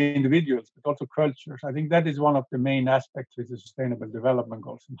individuals, but also cultures. I think that is one of the main aspects with the Sustainable Development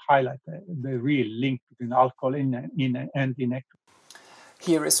Goals, and highlight the real link between alcohol and inequity.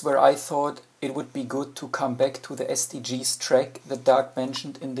 Here is where I thought it would be good to come back to the SDGs track that Dag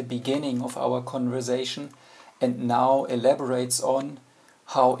mentioned in the beginning of our conversation and now elaborates on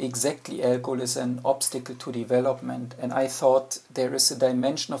how exactly alcohol is an obstacle to development. And I thought there is a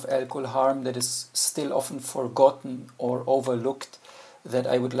dimension of alcohol harm that is still often forgotten or overlooked that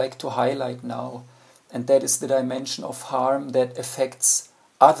I would like to highlight now. And that is the dimension of harm that affects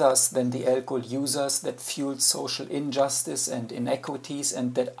others than the alcohol users, that fuels social injustice and inequities,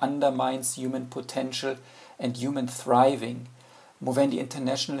 and that undermines human potential and human thriving. Movendi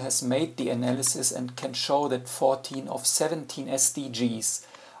International has made the analysis and can show that 14 of 17 SDGs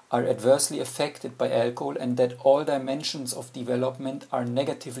are adversely affected by alcohol, and that all dimensions of development are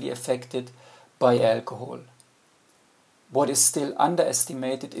negatively affected by alcohol. What is still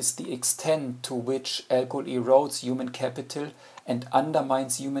underestimated is the extent to which alcohol erodes human capital and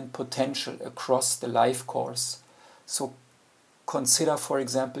undermines human potential across the life course. So consider, for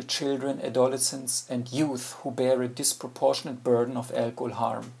example, children, adolescents, and youth who bear a disproportionate burden of alcohol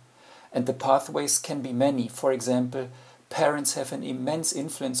harm. And the pathways can be many. For example, parents have an immense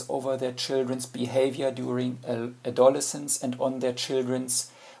influence over their children's behavior during adolescence and on their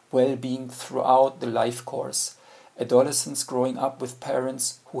children's well-being throughout the life course. Adolescents growing up with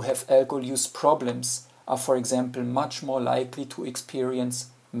parents who have alcohol use problems are, for example, much more likely to experience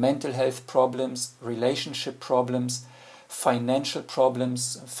mental health problems, relationship problems, financial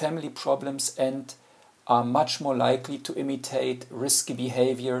problems, family problems, and are much more likely to imitate risky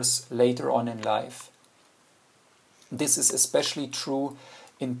behaviors later on in life. This is especially true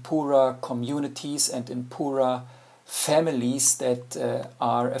in poorer communities and in poorer families that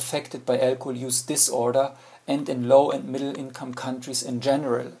are affected by alcohol use disorder, and in low and middle income countries in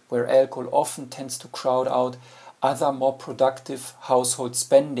general, where alcohol often tends to crowd out other more productive household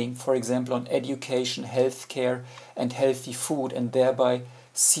spending, for example on education, healthcare and healthy food, and thereby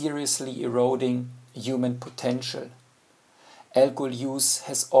seriously eroding human potential. Alcohol use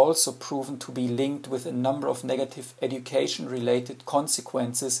has also proven to be linked with a number of negative education-related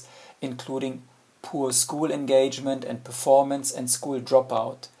consequences, including poor school engagement and performance and school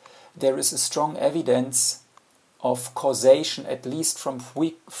dropout. There is a strong evidence of causation, at least from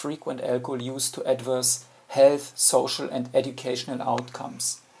frequent alcohol use, to adverse health, social and educational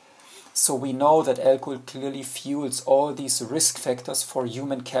outcomes. So we know that alcohol clearly fuels all these risk factors for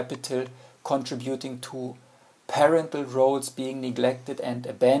human capital, contributing to parental roles being neglected and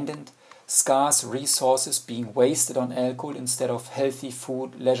abandoned, scarce resources being wasted on alcohol instead of healthy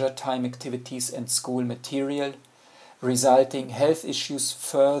food, leisure time activities and school material. Resulting health issues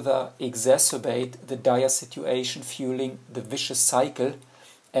further exacerbate the dire situation, fueling the vicious cycle,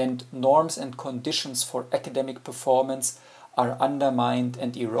 and norms and conditions for academic performance are undermined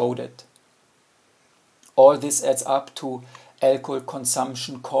and eroded. All this adds up to alcohol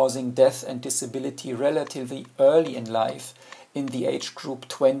consumption causing death and disability relatively early in life. In the age group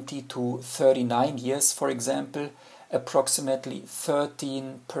 20 to 39 years, for example, approximately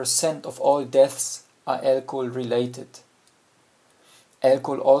 13% of all deaths are alcohol related.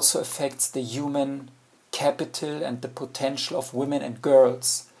 Alcohol also affects the human capital and the potential of women and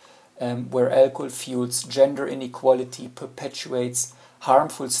girls, where alcohol fuels gender inequality, perpetuates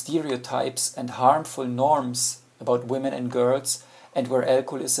harmful stereotypes and harmful norms about women and girls, and where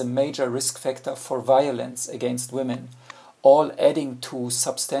alcohol is a major risk factor for violence against women, all adding to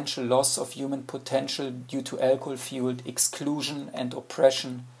substantial loss of human potential due to alcohol-fueled exclusion and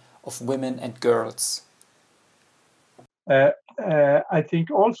oppression of women and girls. I think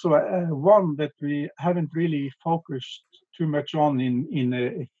also one that we haven't really focused too much on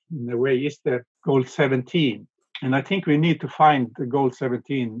in a way is the goal 17. And I think we need to find the goal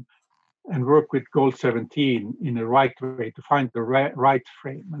 17 and work with goal 17 in the right way to find the right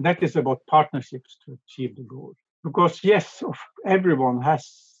frame. And that is about partnerships to achieve the goal. Because yes, everyone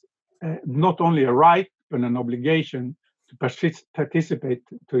has not only a right, but an obligation to participate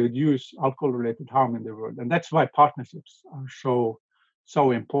to reduce alcohol-related harm in the world. And that's why partnerships are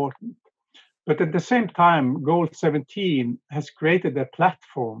so important. But at the same time, Goal 17 has created a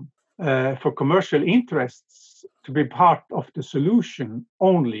platform for commercial interests to be part of the solution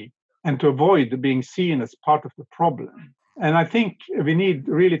only and to avoid being seen as part of the problem. And I think we need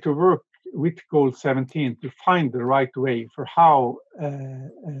really to work with Goal 17 to find the right way for how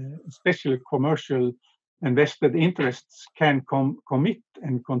especially commercial invested interests can commit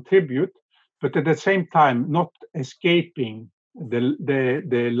and contribute, but at the same time not escaping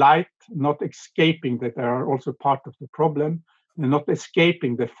the light, not escaping that they are also part of the problem, and not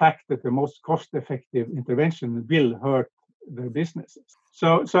escaping the fact that the most cost-effective intervention will hurt the businesses.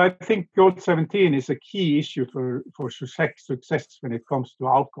 So I think Goal 17 is a key issue for success when it comes to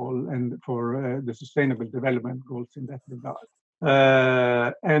alcohol and for the Sustainable Development Goals in that regard.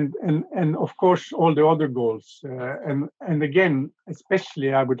 and of course all the other goals. And again, especially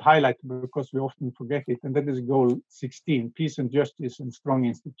I would highlight because we often forget it, and that is goal 16: peace and justice and strong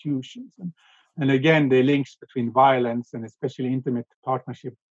institutions. And again, the links between violence and especially intimate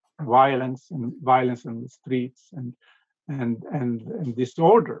partnership violence and violence in the streets and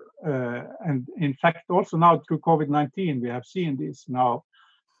disorder. And in fact, also now through COVID-19, we have seen this now,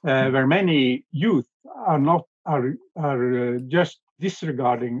 where many youth are just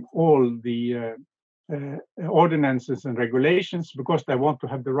disregarding all the ordinances and regulations because they want to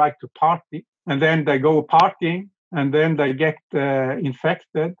have the right to party, and then they go partying, and then they get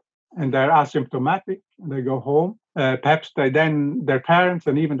infected, and they're asymptomatic, and they go home. Perhaps their parents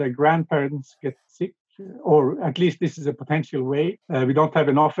and even their grandparents get sick, or at least this is a potential way. We don't have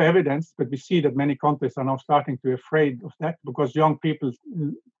enough evidence, but we see that many countries are now starting to be afraid of that because young people,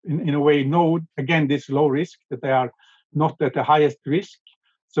 in a way, know, again, this low risk, that they are not at the highest risk,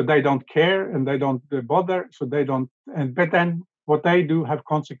 so they don't care and they don't bother, so they don't. But then what they do have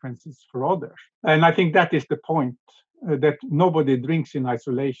consequences for others. And I think that is the point, that nobody drinks in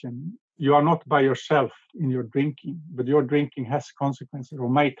isolation. You are not by yourself in your drinking, but your drinking has consequences or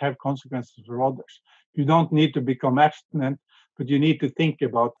might have consequences for others. You don't need to become abstinent, but you need to think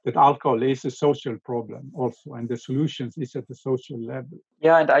about that alcohol is a social problem also, and the solutions is at the social level.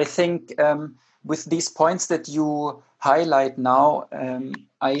 Yeah, and I think with these points that you highlight now,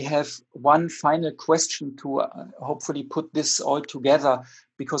 I have one final question to hopefully put this all together,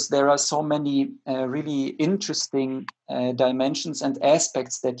 because there are so many really interesting dimensions and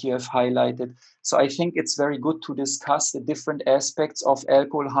aspects that you have highlighted. So I think it's very good to discuss the different aspects of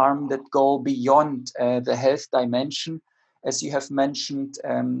alcohol harm that go beyond the health dimension. As you have mentioned,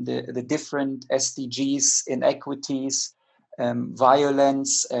 the different SDGs, inequities,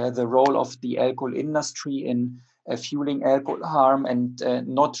 violence, the role of the alcohol industry in fueling alcohol harm, and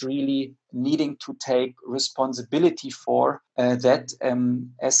not really needing to take responsibility for that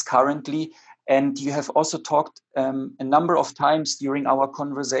as currently. And you have also talked a number of times during our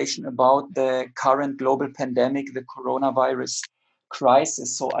conversation about the current global pandemic, the coronavirus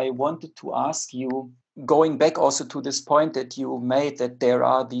crisis. So I wanted to ask you, going back also to this point that you made, that there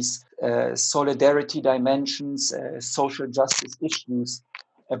are these solidarity dimensions, social justice issues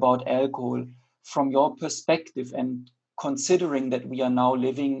about alcohol, from your perspective, and considering that we are now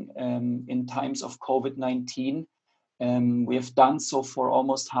living in times of COVID-19, we have done so for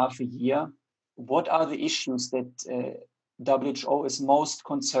almost half a year. What are the issues that WHO is most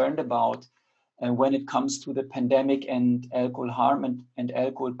concerned about when it comes to the pandemic and alcohol harm and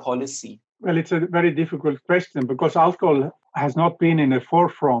alcohol policy? Well, it's a very difficult question because alcohol has not been in the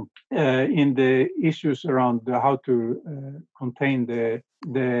forefront in the issues around how to contain the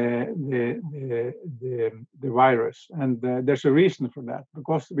virus, and there's a reason for that,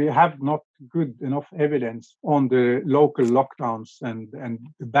 because we have not good enough evidence on the local lockdowns and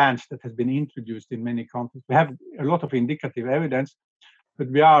the bans that has been introduced in many countries. We have a lot of indicative evidence, but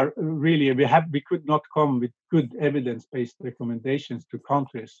we could not come with good evidence-based recommendations to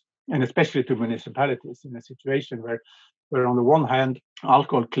countries, and especially to municipalities, in a situation where on the one hand,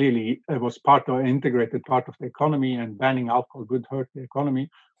 alcohol clearly was integrated part of the economy, and banning alcohol would hurt the economy.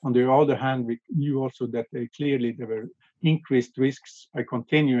 On the other hand, we knew also that there were increased risks by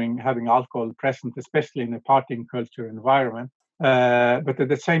continuing having alcohol present, especially in a partying culture environment. But at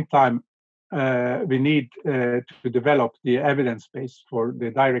the same time, we need to develop the evidence base for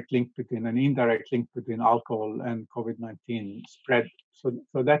the direct link between an indirect link between alcohol and COVID-19 spread.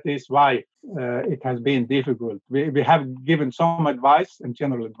 So that is why it has been difficult. We have given some advice and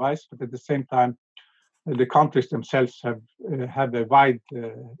general advice, but at the same time, the countries themselves have a wide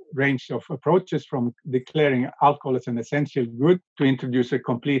range of approaches, from declaring alcohol as an essential good to introduce a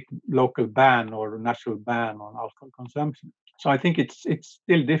complete local ban or national ban on alcohol consumption. So I think it's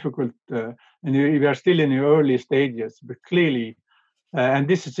still difficult, and we are still in the early stages, but clearly, and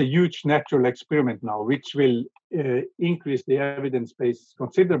this is a huge natural experiment now, which will increase the evidence base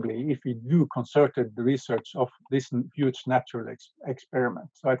considerably if we do concerted research of this huge natural experiment.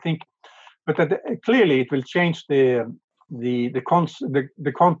 So I think, but clearly it will change the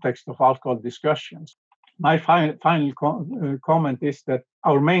context of alcohol discussions. My final comment is that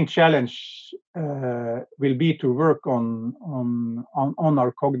our main challenge will be to work on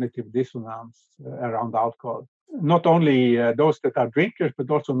our cognitive dissonance around alcohol. Not only those that are drinkers, but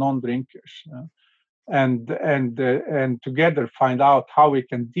also non-drinkers, and together find out how we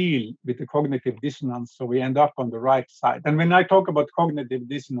can deal with the cognitive dissonance so we end up on the right side. And when I talk about cognitive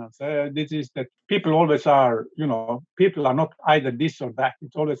dissonance, this is that people always are, people are not either this or that.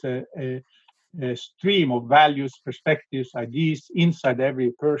 It's always a stream of values, perspectives, ideas inside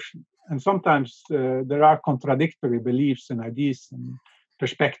every person. And sometimes there are contradictory beliefs and ideas and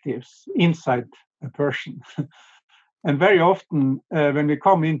perspectives inside a person. And very often, when we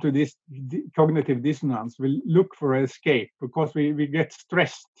come into this cognitive dissonance, we look for escape because we get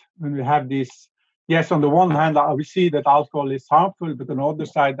stressed when we have this. Yes, on the one hand, we see that alcohol is harmful, but on the other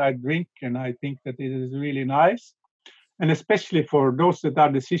side, I drink and I think that it is really nice. And especially for those that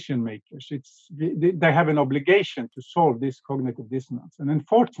are decision makers, they have an obligation to solve this cognitive dissonance. And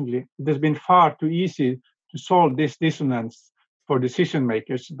unfortunately, it has been far too easy to solve this dissonance for decision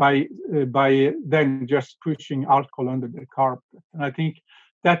makers by then just pushing alcohol under the carpet. And I think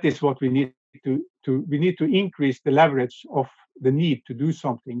that is what we need to increase the leverage of the need to do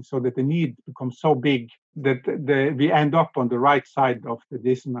something, so that the need becomes so big that we end up on the right side of the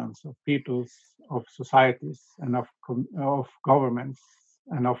dissonance of peoples, of societies, and of governments,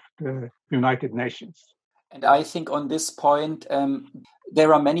 and of the United Nations. And I think on this point,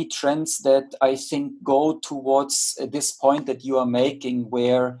 there are many trends that I think go towards this point that you are making,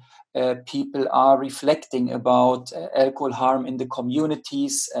 where people are reflecting about alcohol harm in the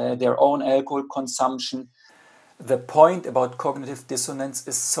communities, their own alcohol consumption. The point about cognitive dissonance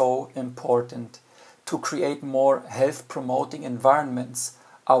is so important. To create more health-promoting environments,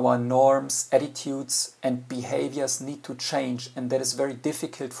 our norms, attitudes, and behaviors need to change, and that is very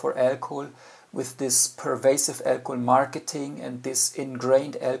difficult for alcohol with this pervasive alcohol marketing and this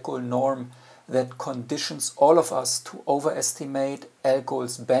ingrained alcohol norm that conditions all of us to overestimate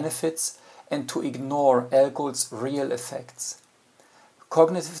alcohol's benefits and to ignore alcohol's real effects.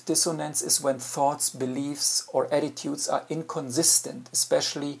 Cognitive dissonance is when thoughts, beliefs, or attitudes are inconsistent,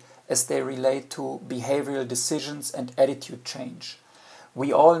 especially as they relate to behavioral decisions and attitude change.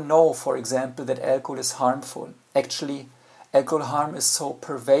 We all know, for example, that alcohol is harmful. Actually, alcohol harm is so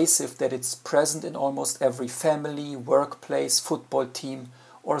pervasive that it's present in almost every family, workplace, football team,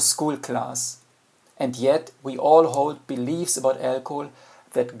 or school class. And yet, we all hold beliefs about alcohol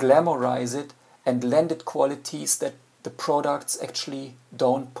that glamorize it and lend it qualities that the products actually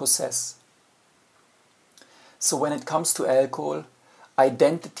don't possess. So when it comes to alcohol,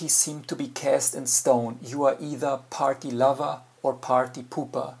 identities seem to be cast in stone. You are either party lover or party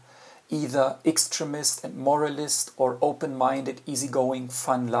pooper, either extremist and moralist or open-minded, easygoing,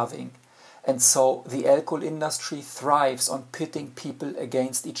 fun-loving. And so the alcohol industry thrives on pitting people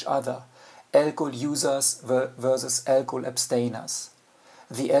against each other, alcohol users versus alcohol abstainers.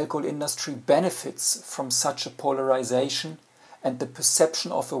 The alcohol industry benefits from such a polarization and the perception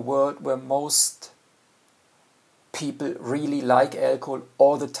of a world where most people really like alcohol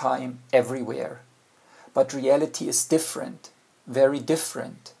all the time, everywhere. But reality is different, very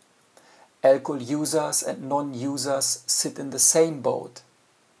different. Alcohol users and non-users sit in the same boat.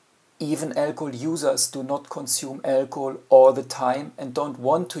 Even alcohol users do not consume alcohol all the time and don't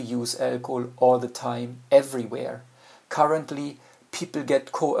want to use alcohol all the time, everywhere. Currently, people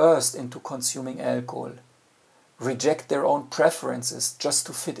get coerced into consuming alcohol, reject their own preferences just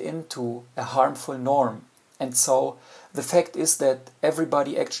to fit into a harmful norm. And so the fact is that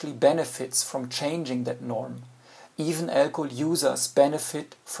everybody actually benefits from changing that norm. Even alcohol users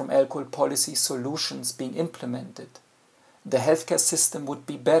benefit from alcohol policy solutions being implemented. The healthcare system would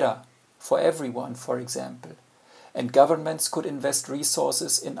be better for everyone, for example, and governments could invest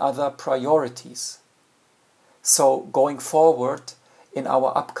resources in other priorities. So going forward, in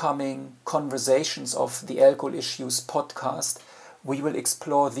our upcoming conversations of the Alcohol Issues podcast, we will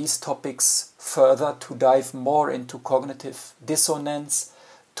explore these topics further to dive more into cognitive dissonance,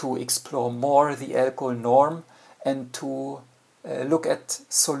 to explore more the alcohol norm, and to look at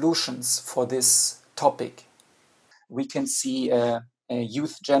solutions for this topic. We can see a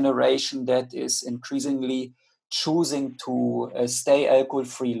youth generation that is increasingly choosing to stay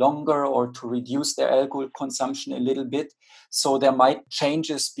alcohol-free longer or to reduce their alcohol consumption a little bit. So there might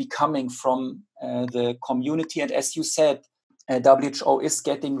changes be coming from the community. And as you said, WHO is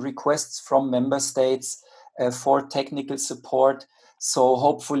getting requests from member states for technical support. So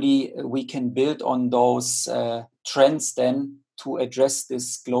hopefully we can build on those trends then to address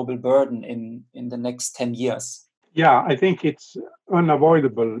this global burden in the next 10 years. Yeah, I think it's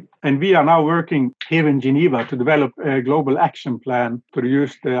unavoidable. And we are now working here in Geneva to develop a global action plan to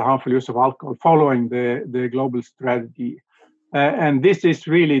reduce the harmful use of alcohol following the global strategy. And this is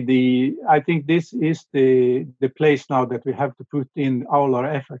really I think this is the place now that we have to put in all our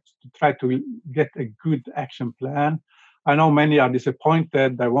efforts to try to get a good action plan. I know many are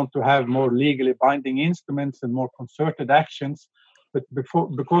disappointed. They want to have more legally binding instruments and more concerted actions. But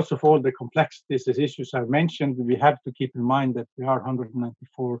because of all the complexities, as issues I've mentioned, we have to keep in mind that we are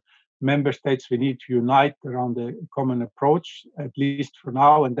 194 member states, we need to unite around a common approach, at least for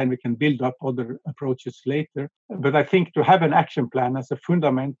now, and then we can build up other approaches later. But I think to have an action plan as a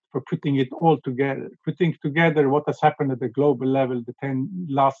fundament for putting it all together, putting together what has happened at the global level the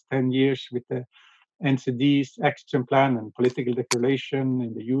last 10 years with the NCDs, action plan and political declaration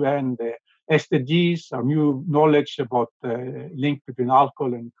in the UN, the SDGs, our new knowledge about the link between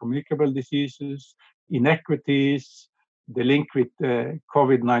alcohol and communicable diseases, inequities, the link with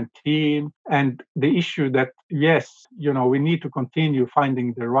COVID-19, and the issue that, yes, we need to continue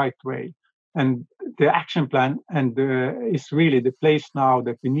finding the right way. And the action plan is really the place now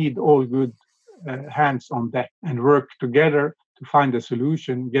that we need all good hands on deck and work together to find a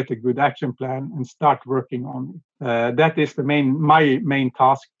solution, get a good action plan, and start working on it. That is my main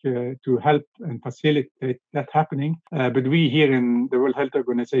task to help and facilitate that happening. But we here in the World Health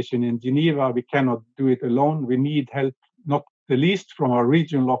Organization in Geneva, we cannot do it alone. We need help, not the least from our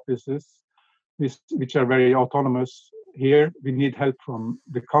regional offices, which are very autonomous here. We need help from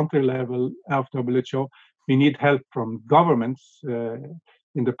the country level of WHO. We need help from governments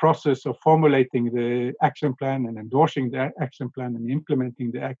in the process of formulating the action plan and endorsing the action plan and implementing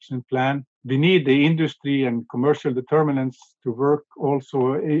the action plan. We need the industry and commercial determinants to work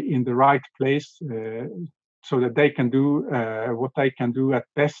also in the right place so that they can do what they can do at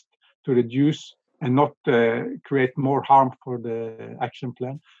best to reduce and not create more harm for the action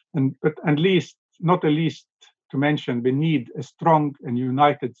plan. But not at least to mention, we need a strong and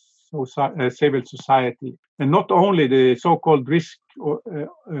united civil society, and not only the so-called risk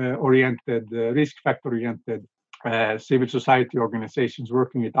factor-oriented civil society organizations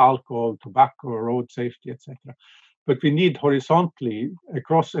working with alcohol, tobacco, road safety, etc. But we need horizontally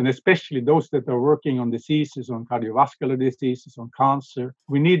across, and especially those that are working on diseases, on cardiovascular diseases, on cancer.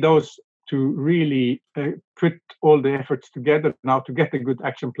 We need those to really put all the efforts together now to get a good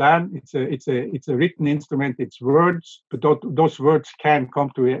action plan. It's a written instrument. It's words, but those words can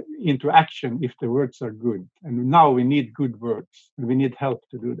come into action if the words are good. And now we need good words, and we need help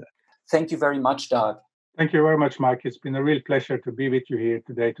to do that. Thank you very much, Dag. Thank you very much, Mike. It's been a real pleasure to be with you here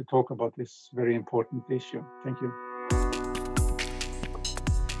today to talk about this very important issue. Thank you.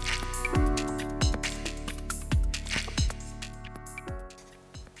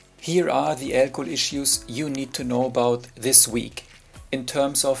 Here are the alcohol issues you need to know about this week. In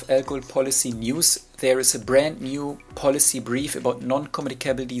terms of alcohol policy news, there is a brand new policy brief about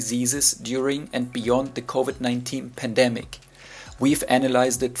non-communicable diseases during and beyond the COVID-19 pandemic. We've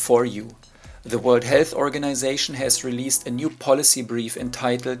analyzed it for you. The World Health Organization has released a new policy brief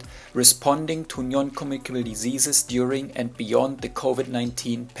entitled Responding to Non-Communicable Diseases During and Beyond the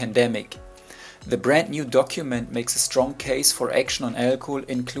COVID-19 Pandemic. The brand new document makes a strong case for action on alcohol,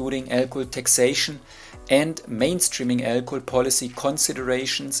 including alcohol taxation and mainstreaming alcohol policy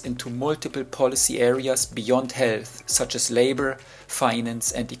considerations into multiple policy areas beyond health, such as labor,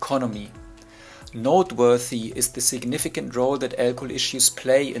 finance, and economy. Noteworthy is the significant role that alcohol issues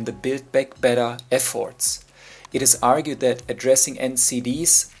play in the Build Back Better efforts. It is argued that addressing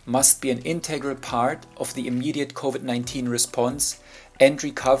NCDs must be an integral part of the immediate COVID-19 response and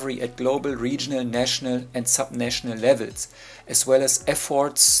recovery at global, regional, national and subnational levels, as well as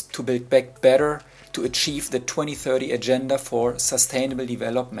efforts to build back better to achieve the 2030 Agenda for Sustainable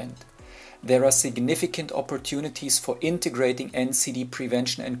Development. There are significant opportunities for integrating NCD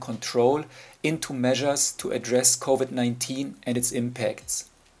prevention and control into measures to address COVID-19 and its impacts.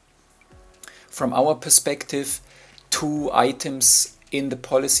 From our perspective, two items in the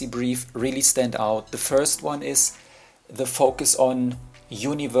policy brief really stand out. The first one is the focus on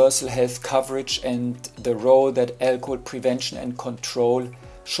universal health coverage and the role that alcohol prevention and control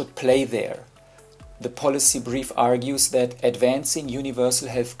should play there. The policy brief argues that advancing universal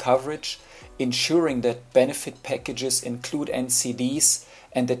health coverage, ensuring that benefit packages include NCDs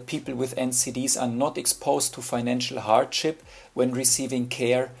and that people with NCDs are not exposed to financial hardship when receiving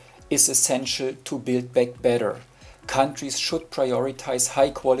care, is essential to build back better. Countries should prioritize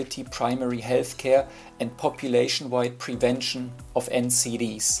high-quality primary health care and population-wide prevention of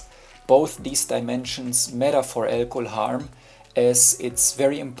NCDs. Both these dimensions matter for alcohol harm, as it's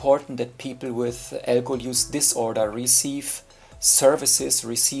very important that people with alcohol use disorder receive services,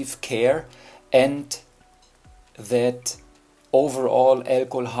 receive care, and that overall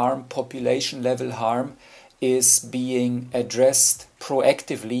alcohol harm, population-level harm, is being addressed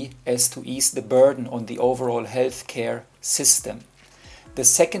proactively as to ease the burden on the overall healthcare system. The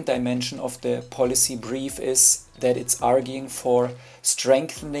second dimension of the policy brief is that it's arguing for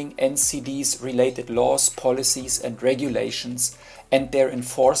strengthening NCDs related laws, policies and regulations and their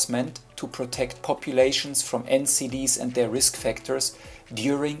enforcement to protect populations from NCDs and their risk factors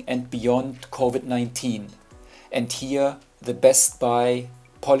during and beyond COVID-19. And here the best buy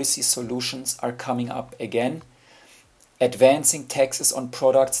policy solutions are coming up again. Advancing taxes on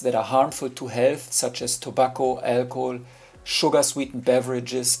products that are harmful to health, such as tobacco, alcohol, sugar-sweetened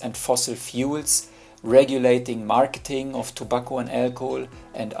beverages and fossil fuels, regulating marketing of tobacco and alcohol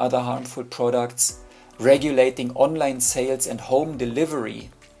and other harmful products, regulating online sales and home delivery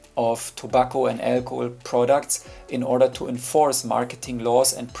of tobacco and alcohol products in order to enforce marketing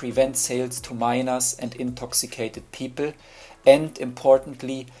laws and prevent sales to minors and intoxicated people, and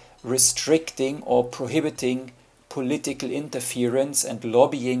importantly, restricting or prohibiting political interference and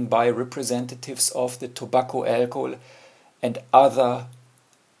lobbying by representatives of the tobacco, alcohol, and other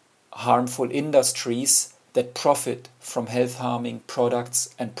harmful industries that profit from health-harming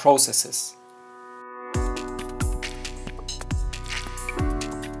products and processes.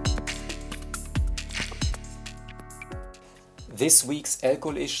 This week's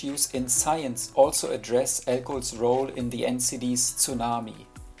Alcohol Issues in Science also address alcohol's role in the NCD's tsunami.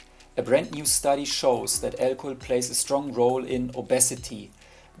 A brand new study shows that alcohol plays a strong role in obesity.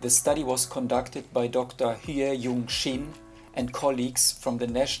 The study was conducted by Dr. Hye-Young Shin and colleagues from the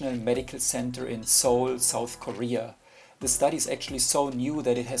National Medical Center in Seoul, South Korea. The study is actually so new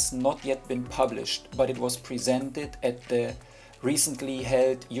that it has not yet been published, but it was presented at the recently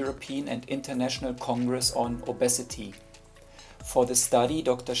held European and International Congress on Obesity. For the study,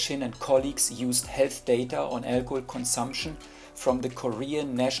 Dr. Shin and colleagues used health data on alcohol consumption from the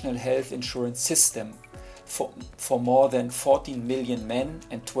Korean National Health Insurance System for more than 14 million men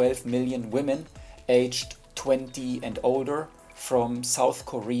and 12 million women aged 20 and older from South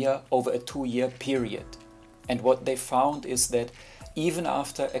Korea over a 2-year period. And what they found is that even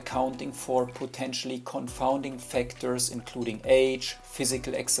after accounting for potentially confounding factors including age,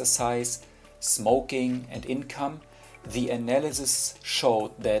 physical exercise, smoking and income, the analysis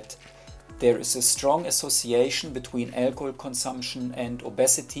showed that there is a strong association between alcohol consumption and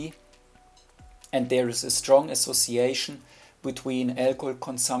obesity, and there is a strong association between alcohol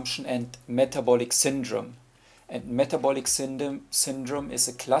consumption and metabolic syndrome. And metabolic syndrome is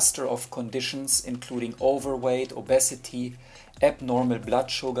a cluster of conditions including overweight, obesity, abnormal blood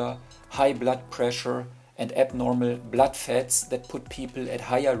sugar, high blood pressure, and abnormal blood fats that put people at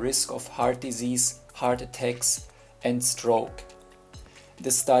higher risk of heart disease, heart attacks, and stroke.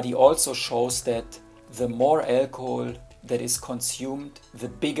 The study also shows that the more alcohol that is consumed, the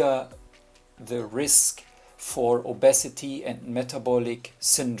bigger the risk for obesity and metabolic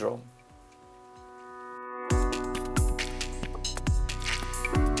syndrome.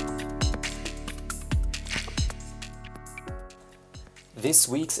 This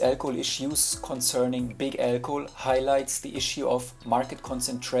week's Alcohol Issues concerning big alcohol highlights the issue of market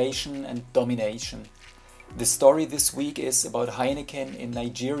concentration and domination. The story this week is about Heineken in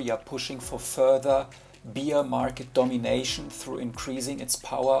Nigeria pushing for further beer market domination through increasing its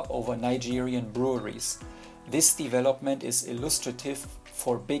power over Nigerian breweries. This development is illustrative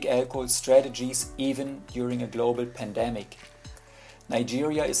for big alcohol strategies even during a global pandemic.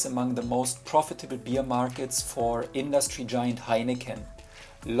 Nigeria is among the most profitable beer markets for industry giant Heineken.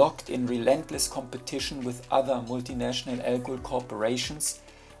 Locked in relentless competition with other multinational alcohol corporations,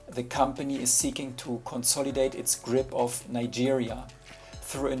 the company is seeking to consolidate its grip of Nigeria.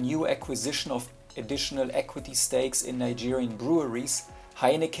 Through a new acquisition of additional equity stakes in Nigerian breweries,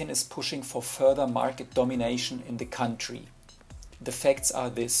 Heineken is pushing for further market domination in the country. The facts are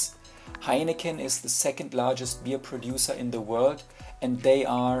this: Heineken is the second largest beer producer in the world, and they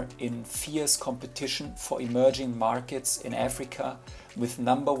are in fierce competition for emerging markets in Africa with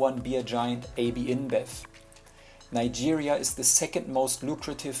number one beer giant AB InBev. Nigeria is the second most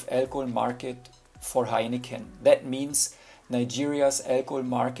lucrative alcohol market for Heineken. That means Nigeria's alcohol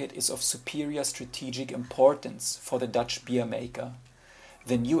market is of superior strategic importance for the Dutch beer maker.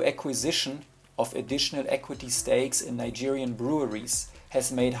 The new acquisition of additional equity stakes in Nigerian breweries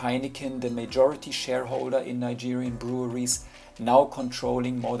has made Heineken the majority shareholder in Nigerian breweries, now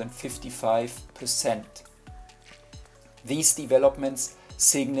controlling more than 55%. These developments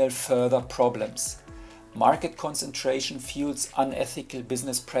signal further problems. Market concentration fuels unethical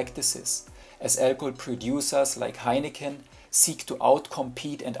business practices, as alcohol producers like Heineken seek to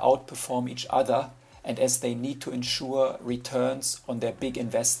outcompete and outperform each other, and as they need to ensure returns on their big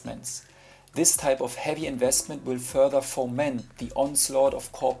investments. This type of heavy investment will further foment the onslaught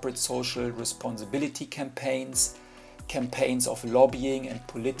of corporate social responsibility campaigns, campaigns of lobbying and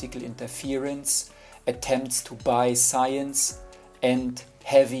political interference, attempts to buy science, and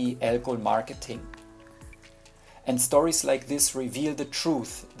heavy alcohol marketing. And stories like this reveal the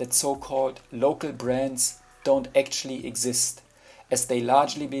truth that so-called local brands don't actually exist. as they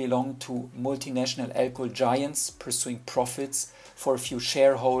largely belong to multinational alcohol giants pursuing profits for a few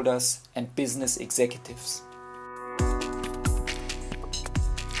shareholders and business executives.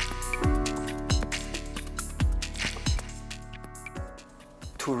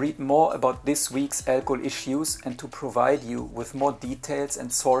 To read more about this week's alcohol issues and to provide you with more details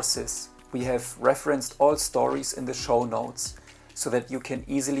and sources, we have referenced all stories in the show notes so that you can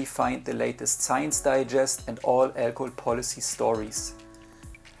easily find the latest Science Digest and all alcohol policy stories.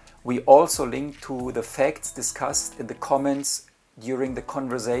 We also link to the facts discussed in the comments during the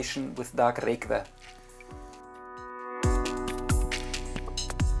conversation with Dag Rekve.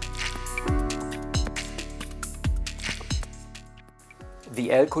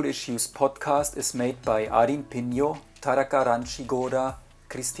 The Alcohol Issues podcast is made by Arin Pinho, Taraka Ranchigoda,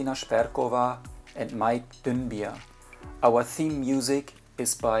 Kristina Sperkova and Mike Dunbier. Our theme music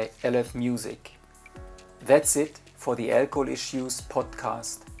is by LF Music. That's it for the Alcohol Issues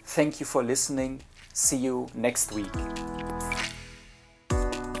podcast. Thank you for listening. See you next week.